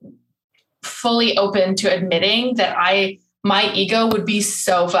fully open to admitting that my ego would be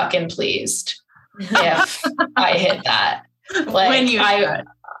so fucking pleased if I hit that. Like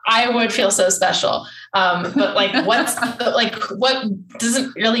I would feel so special. But like, what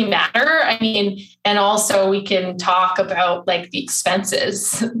doesn't really matter? I mean, and also we can talk about like the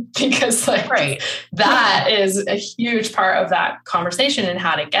expenses because like that is a huge part of that conversation and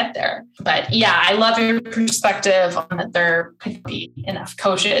how to get there. But yeah, I love your perspective on that there could be enough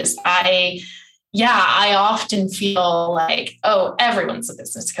coaches. I often feel like, oh, everyone's a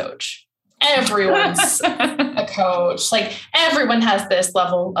business coach. Everyone's a coach. Like everyone has this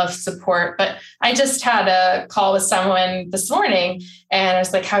level of support. But I just had a call with someone this morning and I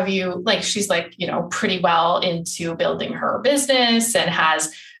was like, she's like, pretty well into building her business and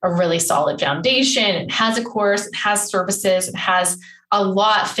has a really solid foundation and has a course and has services and has a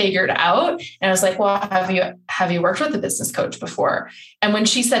lot figured out. And I was like, well, have you worked with a business coach before? And when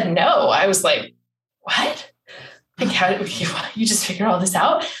she said no, I was like, what? Like, how you just figure all this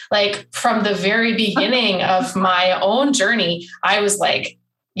out? Like from the very beginning of my own journey, I was like,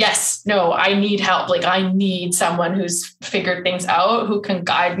 yes, no, I need help. Like I need someone who's figured things out, who can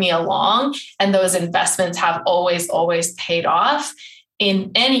guide me along. And those investments have always, always paid off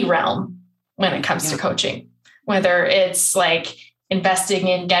in any realm when it comes to coaching, whether it's like investing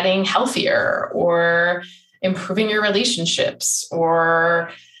in getting healthier or improving your relationships or,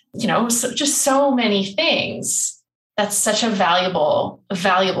 just so many things. That's such a valuable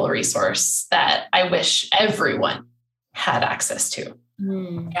resource that I wish everyone had access to.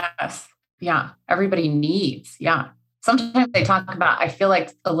 Yes. Yeah. Everybody needs. Yeah. Sometimes I talk about, I feel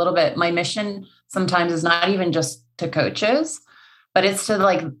like a little bit, my mission sometimes is not even just to coaches, but it's to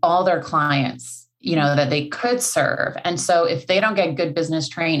like all their clients, that they could serve. And so if they don't get good business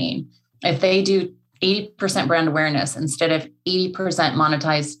training, if they do 80% brand awareness instead of 80%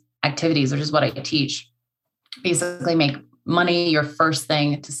 monetized activities, which is what I teach, basically make money your first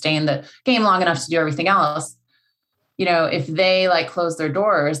thing to stay in the game long enough to do everything else. If they like close their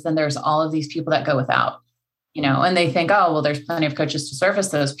doors, then there's all of these people that go without, and they think, oh, well, there's plenty of coaches to service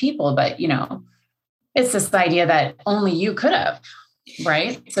those people. But, it's this idea that only you could have,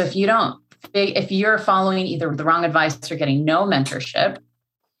 right? So if you're following either the wrong advice or getting no mentorship,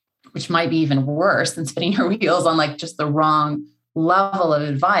 which might be even worse than spinning your wheels on like just the wrong level of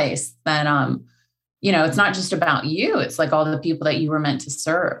advice, then, it's not just about you. It's like all the people that you were meant to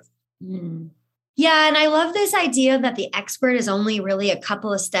serve. Yeah. And I love this idea that the expert is only really a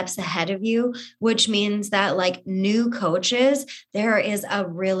couple of steps ahead of you, which means that like new coaches, there is a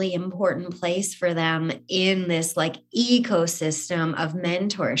really important place for them in this like ecosystem of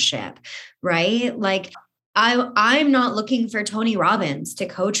mentorship, right? Like I'm not looking for Tony Robbins to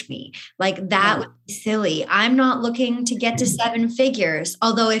coach me. Like that would be silly. I'm not looking to get to 7 figures.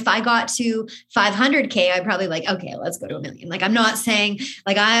 Although if I got to 500K, I'd probably like, okay, let's go to 1 million. Like, I'm not saying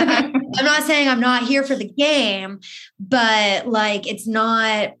like, I'm not saying I'm not here for the game, but like, it's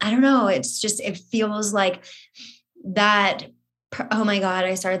not, I don't know. It's just, it feels like that. Oh my God,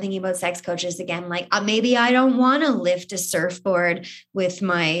 I started thinking about sex coaches again. Like maybe I don't want to lift a surfboard with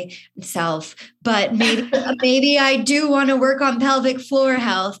myself, but maybe I do want to work on pelvic floor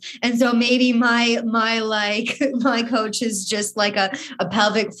health. And so maybe my coach is just like a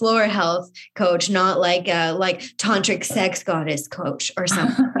pelvic floor health coach, not like a tantric sex goddess coach or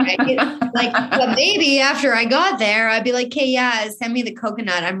something. Right? But maybe after I got there, I'd be like, okay, yeah, send me the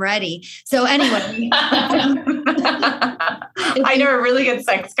coconut. I'm ready. So anyway, I know a really good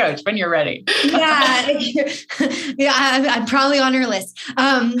sex coach when you're ready. Yeah. Yeah. I'm probably on her list.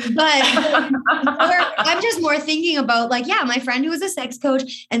 But I'm just more thinking about like, yeah, my friend who was a sex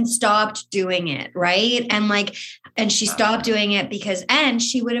coach and stopped doing it. Right. And she stopped doing it and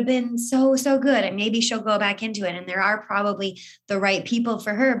she would have been so good. And maybe she'll go back into it. And there are probably the right people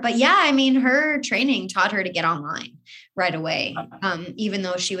for her. But yeah, I mean, her training taught her to get online right away. Even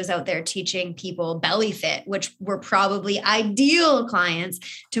though she was out there teaching people belly fit, which were probably ideal clients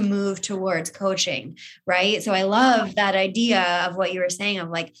to move towards coaching. Right. So I love that idea of what you were saying of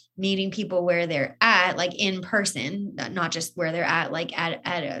like meeting people where they're at, like in person, not just where they're at, like at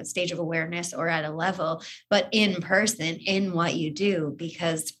a stage of awareness or at a level, but in person in what you do,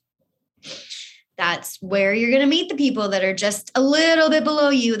 because that's where you're going to meet the people that are just a little bit below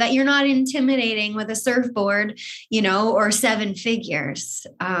you, that you're not intimidating with a surfboard, or 7 figures.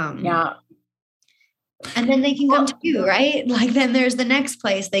 Yeah. And then they can come to you, right? Like then there's the next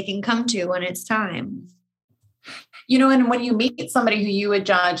place they can come to when it's time. And when you meet somebody who you would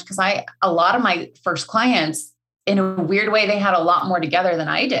judge, because a lot of my first clients, in a weird way, they had a lot more together than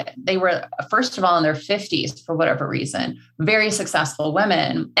I did. They were, first of all, in their 50s for whatever reason, very successful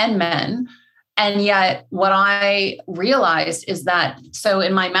women and men. And yet what I realized is that, so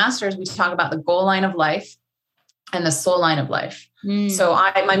in my master's, we talk about the goal line of life and the soul line of life. So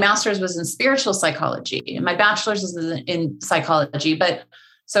my master's was in spiritual psychology and my bachelor's was in psychology. But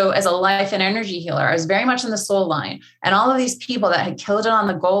so as a life and energy healer, I was very much in the soul line. And all of these people that had killed it on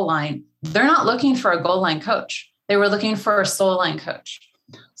the goal line, they're not looking for a goal line coach. They were looking for a soul line coach.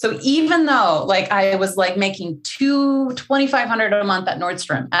 So even though like I was like making $2,500 a month at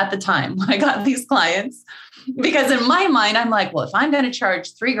Nordstrom at the time when I got these clients, because in my mind, I'm like, well, if I'm going to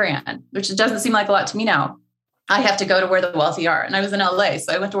charge $3,000, which doesn't seem like a lot to me now, I have to go to where the wealthy are. And I was in LA,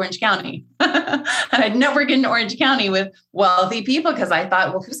 so I went to Orange County and I'd network in Orange County with wealthy people because I thought,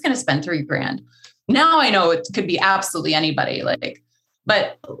 well, who's going to spend $3,000? Now I know it could be absolutely anybody.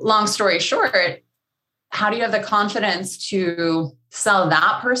 But long story short, how do you have the confidence to sell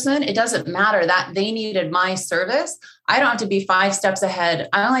that person? It doesn't matter that they needed my service. I don't have to be 5 steps ahead.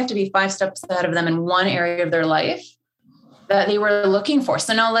 I only have to be 5 steps ahead of them in one area of their life that they were looking for.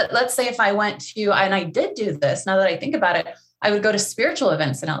 So now let's say if I went to, and I did do this, now that I think about it, I would go to spiritual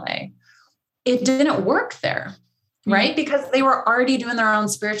events in LA. It didn't work there, right? Because they were already doing their own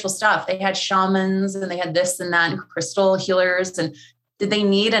spiritual stuff. They had shamans and they had this and that and crystal healers. And did they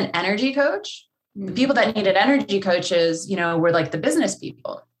need an energy coach? The people that needed energy coaches, were like the business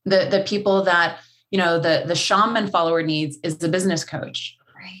people, the people that, the shaman follower needs is the business coach.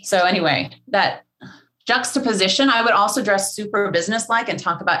 Right. So anyway, that juxtaposition, I would also dress super business-like and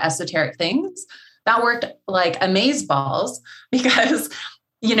talk about esoteric things. That worked like amazeballs because,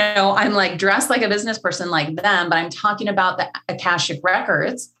 I'm like dressed like a business person like them, but I'm talking about the Akashic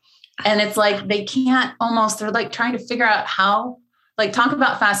records. And it's like, they're like trying to figure out how, like talk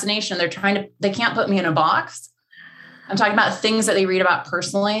about fascination. They can't put me in a box. I'm talking about things that they read about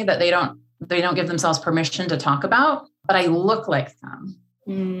personally that they don't give themselves permission to talk about, but I look like them.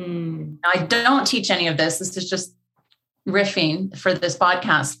 I don't teach any of this. This is just riffing for this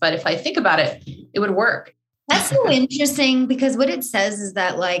podcast. But if I think about it, it would work. That's so interesting because what it says is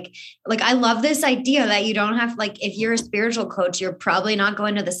that like I love this idea that you don't have, like, if you're a spiritual coach, you're probably not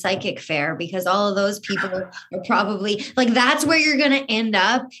going to the psychic fair because all of those people are probably like, that's where you're going to end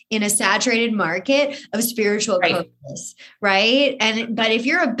up in a saturated market of spiritual coaches. Right. But if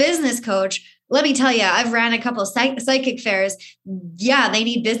you're a business coach, let me tell you, I've ran a couple of psychic fairs. Yeah, they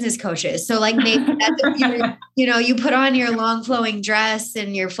need business coaches. So like maybe that's if you put on your long flowing dress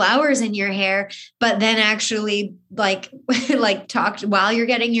and your flowers in your hair, but then actually like talk while you're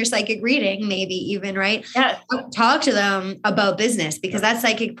getting your psychic reading, maybe even, right? Yeah. Talk to them about business because that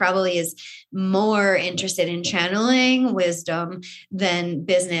psychic probably is more interested in channeling wisdom than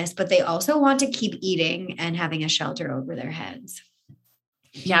business, but they also want to keep eating and having a shelter over their heads.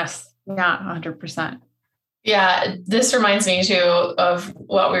 Yes. Yeah, 100%. Yeah, this reminds me too of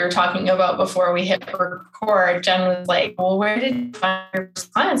what we were talking about before we hit record. Jen was like, well, where did you find your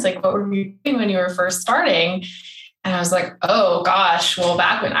first clients? Like, what were you doing when you were first starting? And I was like, oh gosh, well,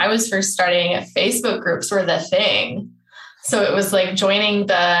 back when I was first starting, Facebook groups were the thing. So it was like joining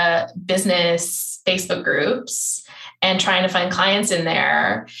the business Facebook groups and trying to find clients in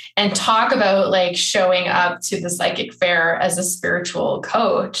there and talk about like showing up to the psychic fair as a spiritual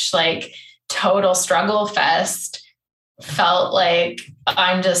coach, like total struggle fest. Felt like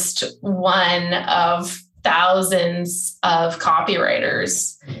I'm just one of thousands of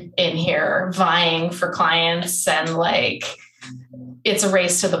copywriters in here vying for clients and like it's a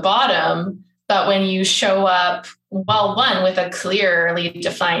race to the bottom. But when you show up, well, one, with a clearly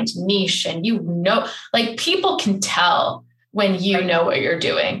defined niche, and like people can tell when you know what you're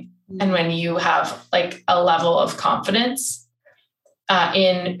doing and when you have like a level of confidence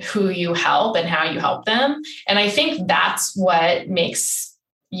in who you help and how you help them. And I think that's what makes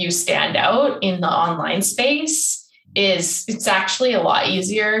you stand out in the online space. Is it's actually a lot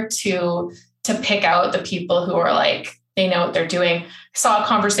easier to pick out the people who are like, they know what they're doing. I saw a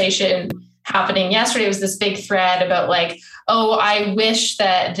conversation happening yesterday. It was this big thread about like, oh, I wish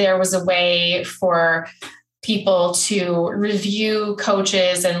that there was a way for people to review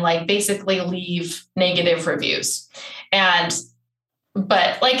coaches and like basically leave negative reviews.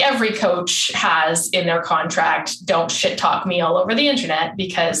 But like every coach has in their contract, don't shit talk me all over the internet,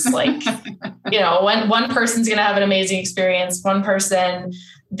 because like, one person's going to have an amazing experience. One person,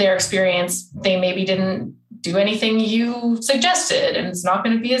 their experience, they maybe didn't do anything you suggested and it's not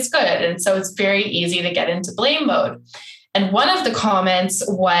going to be as good. And so it's very easy to get into blame mode. And one of the comments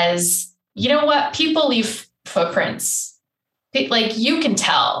was, you know what? People leave footprints. Like you can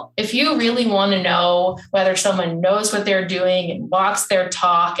tell if you really want to know whether someone knows what they're doing and walks their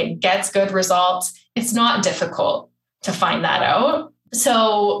talk and gets good results. It's not difficult to find that out.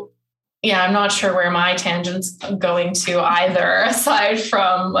 So yeah, I'm not sure where my tangent's going to either, aside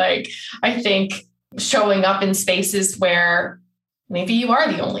from like, I think showing up in spaces where maybe you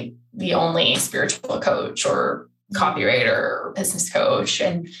are the only spiritual coach or copywriter or business coach,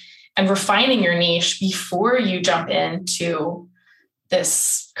 and refining your niche before you jump into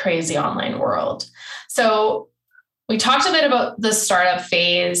this crazy online world. So we talked a bit about the startup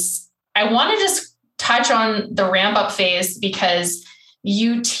phase. I want to just touch on the ramp up phase, because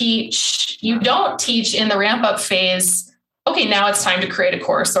you don't teach in the ramp up phase, okay, now it's time to create a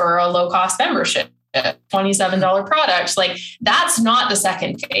course or a low cost membership, $27 product. Like that's not the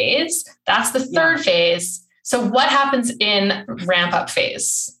second phase. That's the third phase. So what happens in ramp up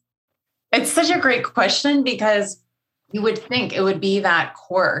phase? It's such a great question, because you would think it would be that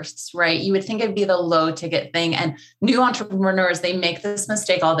course, right? You would think it'd be the low ticket thing. And new entrepreneurs, they make this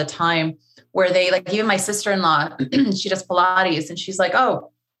mistake all the time, where they, like, even my sister-in-law, she does Pilates, and she's like,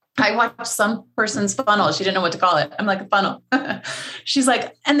 oh, I watched some person's funnel. She didn't know what to call it. I'm like, a funnel. She's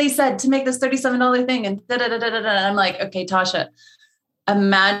like, and they said to make this $37 thing and And I'm like, okay, Tasha,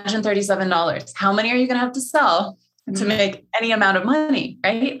 imagine $37. How many are you going to have to sell to make any amount of money,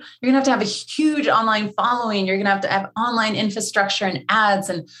 right? You're going to have a huge online following. You're going to have online infrastructure and ads.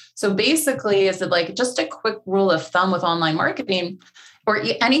 And so basically, is it like just a quick rule of thumb with online marketing or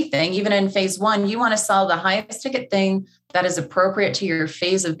anything, even in phase one, you want to sell the highest ticket thing that is appropriate to your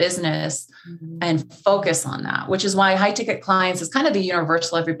phase of business and focus on that, which is why high ticket clients is kind of the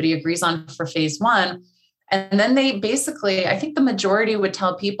universal everybody agrees on for phase one. And then they basically, I think the majority would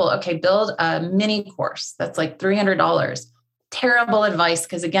tell people, okay, build a mini course that's like $300. Terrible advice.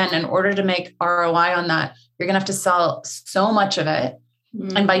 Because again, in order to make ROI on that, you're going to have to sell so much of it.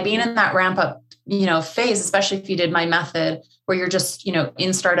 And by being in that ramp up, phase, especially if you did my method where you're just,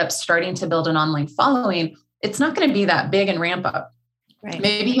 in startups starting to build an online following, it's not going to be that big and ramp up. Right.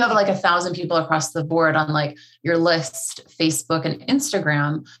 Maybe you have like 1,000 people across the board on like your list, Facebook and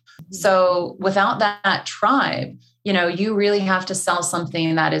Instagram. So without that tribe, you really have to sell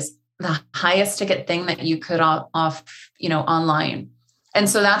something that is the highest ticket thing that you could off, online. And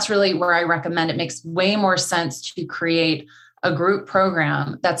so that's really where I recommend it makes way more sense to create a group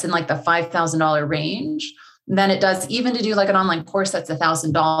program that's in like the $5,000 range than it does even to do like an online course that's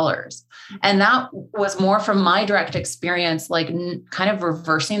 $1,000. And that was more from my direct experience, like kind of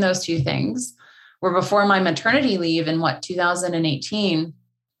reversing those two things, where before my maternity leave in 2018,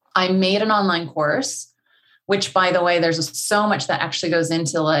 I made an online course, which by the way, there's so much that actually goes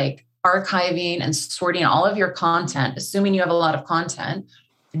into like archiving and sorting all of your content, assuming you have a lot of content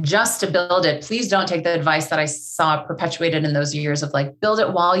just to build it. Please don't take the advice that I saw perpetuated in those years of like, build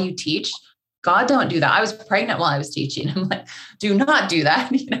it while you teach. God, don't do that. I was pregnant while I was teaching. I'm like, do not do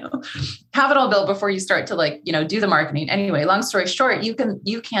that. Have it all built before you start to like, do the marketing. Anyway, long story short, you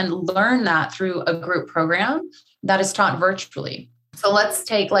can learn that through a group program that is taught virtually. So let's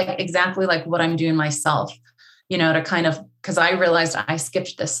take like exactly like what I'm doing myself, to kind of, because I realized I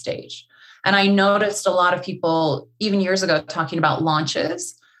skipped this stage. And I noticed a lot of people, even years ago, talking about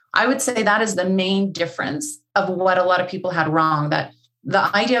launches. I would say that is the main difference of what a lot of people had wrong, that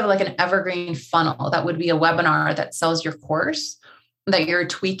the idea of like an evergreen funnel, that would be a webinar that sells your course that you're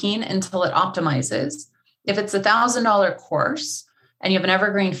tweaking until it optimizes. If it's $1,000 course and you have an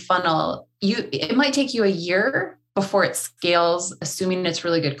evergreen funnel, it might take you a year before it scales, assuming it's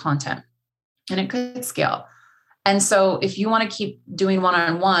really good content, and it could scale. And so if you want to keep doing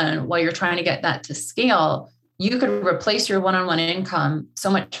one-on-one while you're trying to get that to scale, you could replace your one-on-one income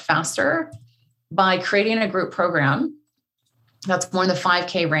so much faster by creating a group program that's more in the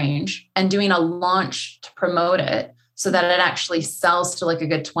 5K range and doing a launch to promote it so that it actually sells to like a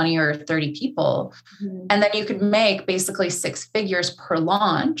good 20 or 30 people. Mm-hmm. And then you could make basically 6 figures per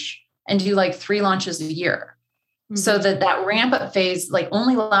launch and do like 3 launches a year. Mm-hmm. So that ramp up phase, like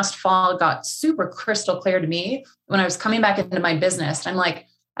only last fall got super crystal clear to me when I was coming back into my business. I'm like,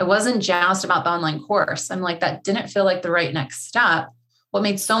 I wasn't jazzed about the online course. I'm like, that didn't feel like the right next step. What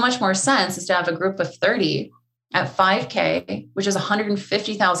made so much more sense is to have a group of 30 at 5K, which is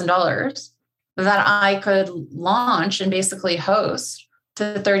 $150,000 that I could launch and basically host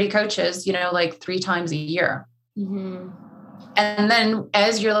to 30 coaches, like 3 times a year. Mm-hmm. And then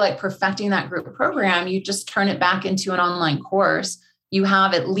as you're like perfecting that group program, you just turn it back into an online course. You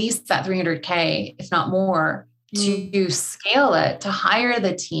have at least that 300K, if not more, to scale it, to hire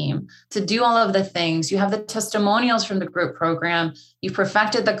the team, to do all of the things. You have the testimonials from the group program. You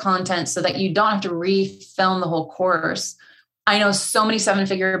perfected the content so that you don't have to refilm the whole course. I know so many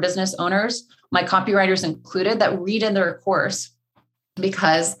 7-figure business owners, my copywriters included, that redid their course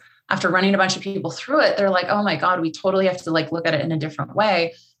because after running a bunch of people through it, they're like, oh my God, we totally have to like look at it in a different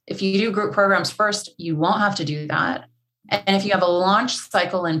way. If you do group programs first, you won't have to do that. And if you have a launch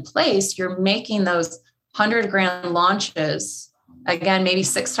cycle in place, you're making those $100,000 launches, again, maybe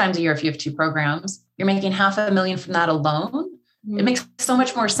 6 times a year if you have 2 programs, you're making $500,000 from that alone. Mm-hmm. It makes so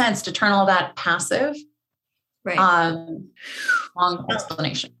much more sense to turn all that passive. Right. Long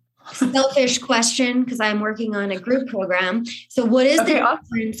explanation. Selfish question, because I'm working on a group program. So what is the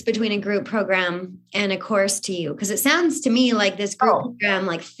difference between a group program and a course to you? Because it sounds to me like this group program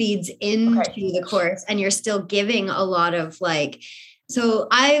like feeds into the course and you're still giving a lot of like. So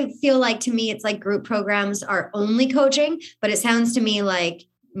I feel like to me, it's like group programs are only coaching, but it sounds to me like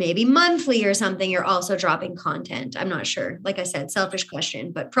maybe monthly or something, you're also dropping content. I'm not sure. Like I said, selfish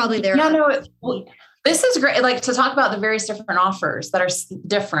question, but probably there. This is great. Like to talk about the various different offers that are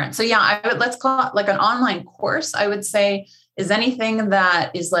different. So let's call it like an online course. I would say is anything that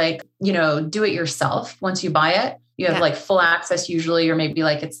is like, do it yourself. Once you buy it, you have like full access usually, or maybe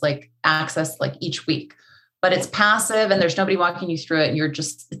like it's like access like each week. But it's passive and there's nobody walking you through it and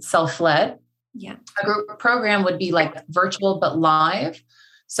it's self-led. Yeah. A group program would be like virtual, but live.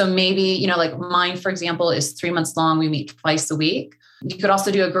 So maybe, like mine, for example, is 3 months long. We meet twice a week. You could also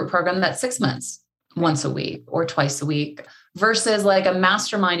do a group program that's 6 months, once a week or twice a week, versus like a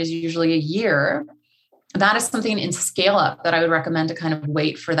mastermind is usually a year. That is something in scale up that I would recommend to kind of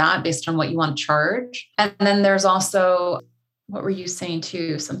wait for that based on what you want to charge. And then there's also, what were you saying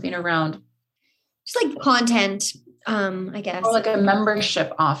too? Something around just like content, I guess. Or like a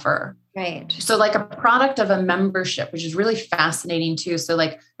membership offer. Right. So like a product of a membership, which is really fascinating too. So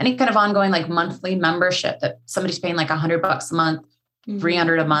like any kind of ongoing like monthly membership that somebody's paying like $100 a month,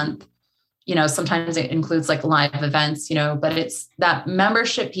 $300 a month, sometimes it includes like live events, but it's that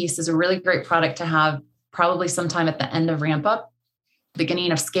membership piece is a really great product to have probably sometime at the end of ramp up,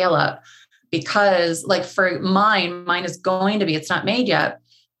 beginning of scale up, because like for mine is going to be, it's not made yet,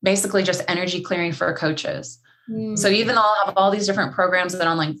 basically just energy clearing for coaches. So even though I'll have all these different programs and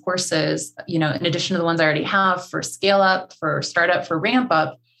online courses, in addition to the ones I already have for scale up, for startup, for ramp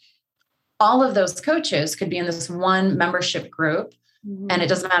up, all of those coaches could be in this one membership group. And it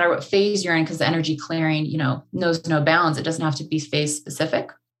doesn't matter what phase you're in because the energy clearing, knows no bounds. It doesn't have to be phase specific.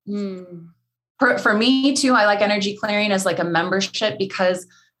 For me too, I like energy clearing as like a membership because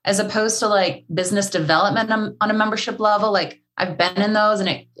as opposed to like business development on a membership level, like I've been in those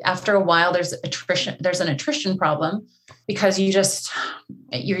and after a while there's an attrition problem because you just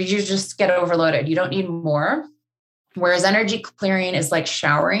get overloaded. You don't need more. Whereas energy clearing is like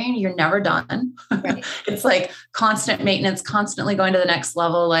showering. You're never done. Right. It's like constant maintenance, constantly going to the next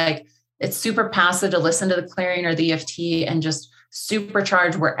level. Like it's super passive to listen to the clearing or the EFT and just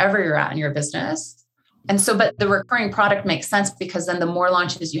supercharge wherever you're at in your business. And so, but the recurring product makes sense because then the more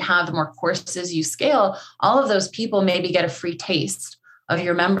launches you have, the more courses you scale, all of those people maybe get a free taste of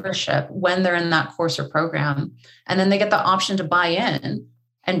your membership when they're in that course or program. And then they get the option to buy in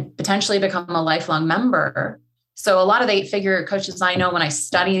and potentially become a lifelong member. So a lot of the 8-figure coaches I know, when I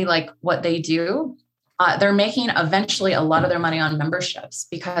study like what they do, they're making eventually a lot of their money on memberships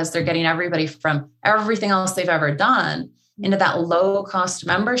because they're getting everybody from everything else they've ever done into that low cost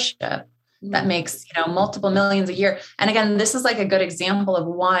membership that makes, multiple millions a year. And again, this is like a good example of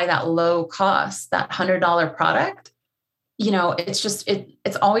why that low cost, that $100 product,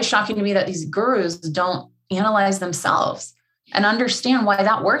 it's always shocking to me that these gurus don't analyze themselves. and understand why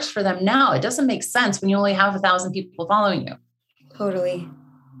that works for them now. It doesn't make sense when you only have 1,000 people following you. Totally.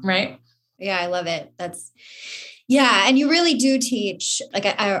 Right. Yeah, I love it. Yeah. And you really do teach, like,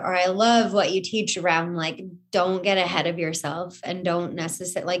 I love what you teach around, like, don't get ahead of yourself and don't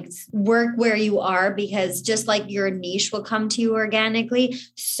necessarily like work where you are, because just like your niche will come to you organically,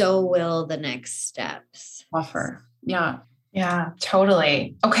 so will the next steps. Offer. Yeah. Yeah,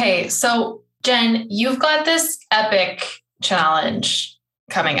 totally. Okay. So Jen, you've got this epic challenge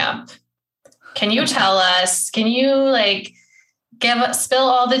coming up. Can you tell us, can you like spill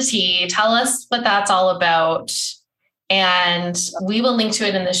all the tea, tell us what that's all about? And we will link to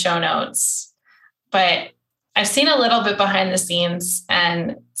it in the show notes. But I've seen a little bit behind the scenes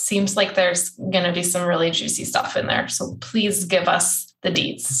and seems like there's going to be some really juicy stuff in there. So please give us the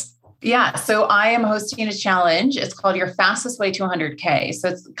deets. Yeah. So I am hosting a challenge. It's called Your Fastest Way to 100K. So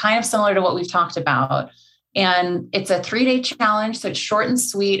it's kind of similar to what we've talked about. And it's a 3-day challenge. So it's short and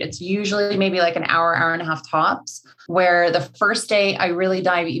sweet. It's usually maybe like an hour and a half tops, where the first day I really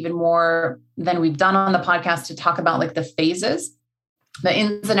dive even more than we've done on the podcast to talk about like the phases, the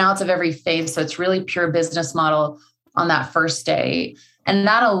ins and outs of every phase. So it's really pure business model on that first day. And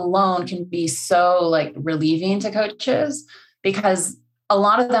that alone can be so like relieving to coaches, because a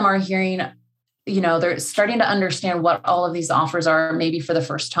lot of them are hearing, they're starting to understand what all of these offers are maybe for the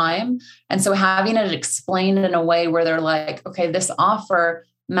first time. And so having it explained in a way where they're like, okay, this offer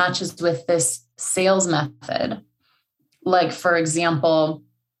matches with this sales method. Like, for example,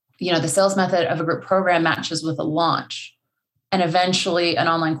 the sales method of a group program matches with a launch, and eventually an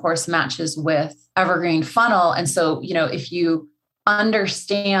online course matches with evergreen funnel. And so, if you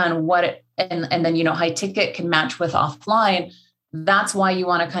understand and then, high ticket can match with offline, that's why you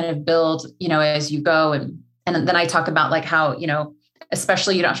want to kind of build, as you go. And then I talk about like how,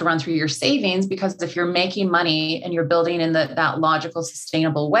 especially you don't have to run through your savings, because if you're making money and you're building in that logical,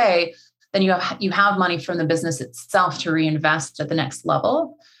 sustainable way, then you have money from the business itself to reinvest at the next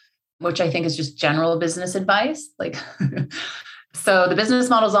level, which I think is just general business advice. Like, so the business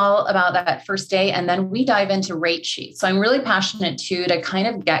model is all about that first day. And then we dive into rate sheets. So I'm really passionate too, to kind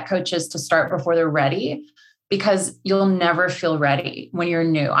of get coaches to start before they're ready, because you'll never feel ready when you're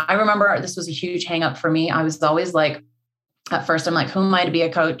new. I remember this was a huge hang up for me. I was always like, at first I'm like, who am I to be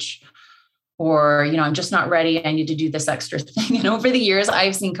a coach? Or, I'm just not ready. I need to do this extra thing. And over the years,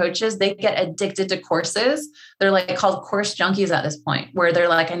 I've seen coaches, they get addicted to courses. They're like called course junkies at this point, where they're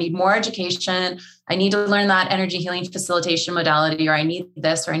like, I need more education. I need to learn that energy healing facilitation modality, or I need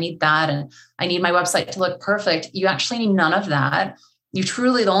this, or I need that. And I need my website to look perfect. You actually need none of that. You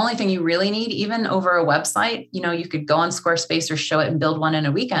truly, the only thing you really need, even over a website, you could go on Squarespace or Show It and build one in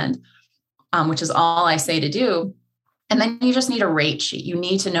a weekend, which is all I say to do. And then you just need a rate sheet. You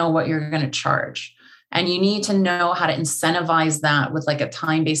need to know what you're going to charge, and you need to know how to incentivize that with like a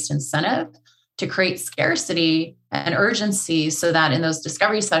time-based incentive to create scarcity and urgency, so that in those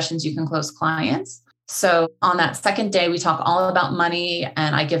discovery sessions, you can close clients. So on that second day, we talk all about money,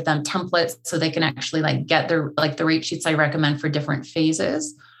 and I give them templates so they can actually like get their, like the rate sheets I recommend for different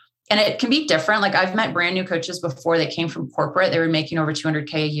phases. And it can be different. Like I've met brand new coaches before. They came from corporate. They were making over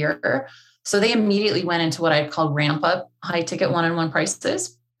 200K a year. So they immediately went into what I'd call ramp up high ticket one-on-one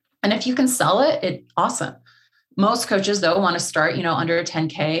prices. And if you can sell it, awesome. Most coaches though want to start, under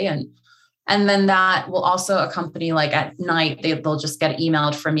 10K, and then that will also accompany, like at night, they'll just get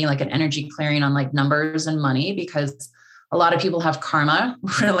emailed from me like an energy clearing on like numbers and money, because a lot of people have karma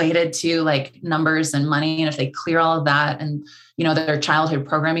related to like numbers and money. And if they clear all of that and, their childhood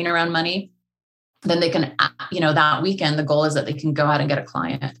programming around money, then they can, that weekend, the goal is that they can go out and get a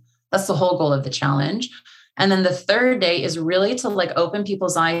client. That's the whole goal of the challenge. And then the third day is really to like open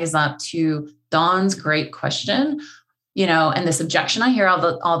people's eyes up to Dawn's great question, and this objection I hear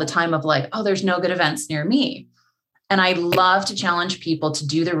all the time of like, oh, there's no good events near me. And I love to challenge people to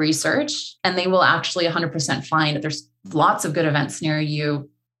do the research, and they will actually 100% find that there's lots of good events near you.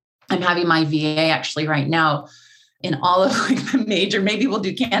 I'm having my VA actually right now in all of like the major, maybe we'll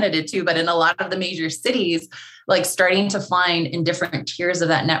do Canada too, but in a lot of the major cities, like starting to find in different tiers of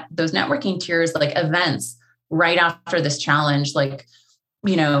those networking tiers, like events right after this challenge, like,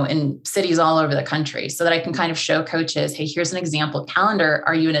 in cities all over the country, so that I can kind of show coaches, hey, here's an example calendar.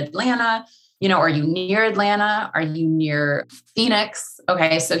 Are you in Atlanta? Are you near Atlanta? Are you near Phoenix?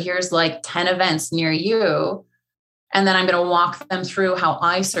 Okay. So here's like 10 events near you. And then I'm going to walk them through how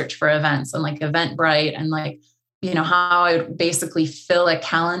I search for events and like Eventbrite, and like, how I would basically fill a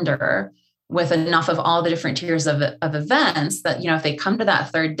calendar with enough of all the different tiers of events that, if they come to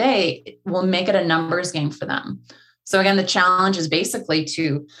that third day, we'll make it a numbers game for them. So again, the challenge is basically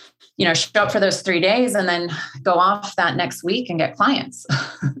to, show up for those 3 days and then go off that next week and get clients.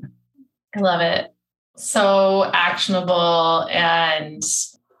 I love it. So actionable and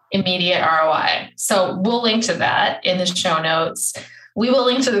immediate ROI. So we'll link to that in the show notes. We will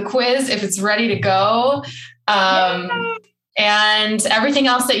link to the quiz if it's ready to go. And everything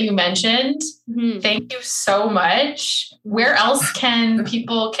else that you mentioned. Mm-hmm. Thank you so much. Where else can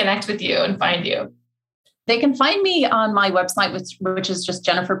people connect with you and find you? They can find me on my website, which is just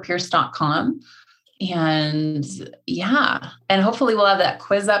jenniferpierce.com. And and hopefully we'll have that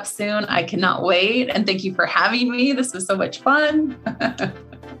quiz up soon. I cannot wait. And thank you for having me. This was so much fun.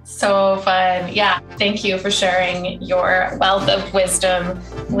 So fun. Yeah. Thank you for sharing your wealth of wisdom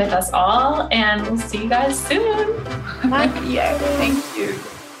with us all. And we'll see you guys soon. Bye. Yeah. Thank you.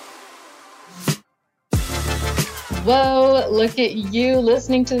 Whoa, look at you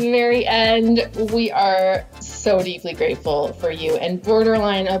listening to the very end. We are so deeply grateful for you and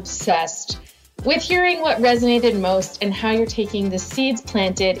borderline obsessed with hearing what resonated most and how you're taking the seeds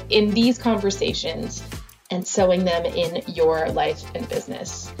planted in these conversations and sowing them in your life and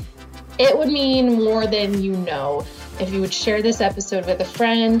business. It would mean more than you know if you would share this episode with a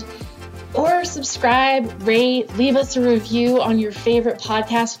friend or subscribe, rate, leave us a review on your favorite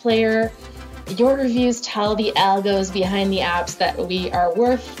podcast player. Your reviews tell the algos behind the apps that we are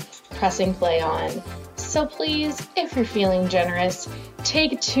worth pressing play on. So please, if you're feeling generous,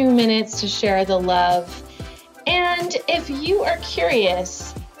 take 2 minutes to share the love. And if you are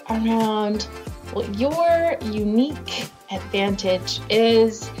curious around what your unique advantage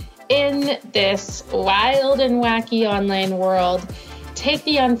is in this wild and wacky online world, take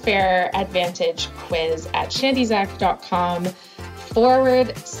the Unfair Advantage quiz at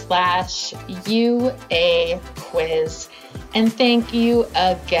shandyzak.com/UA quiz. And thank you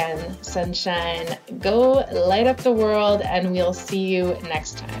again, sunshine. Go light up the world, and we'll see you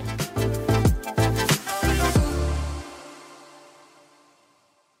next time.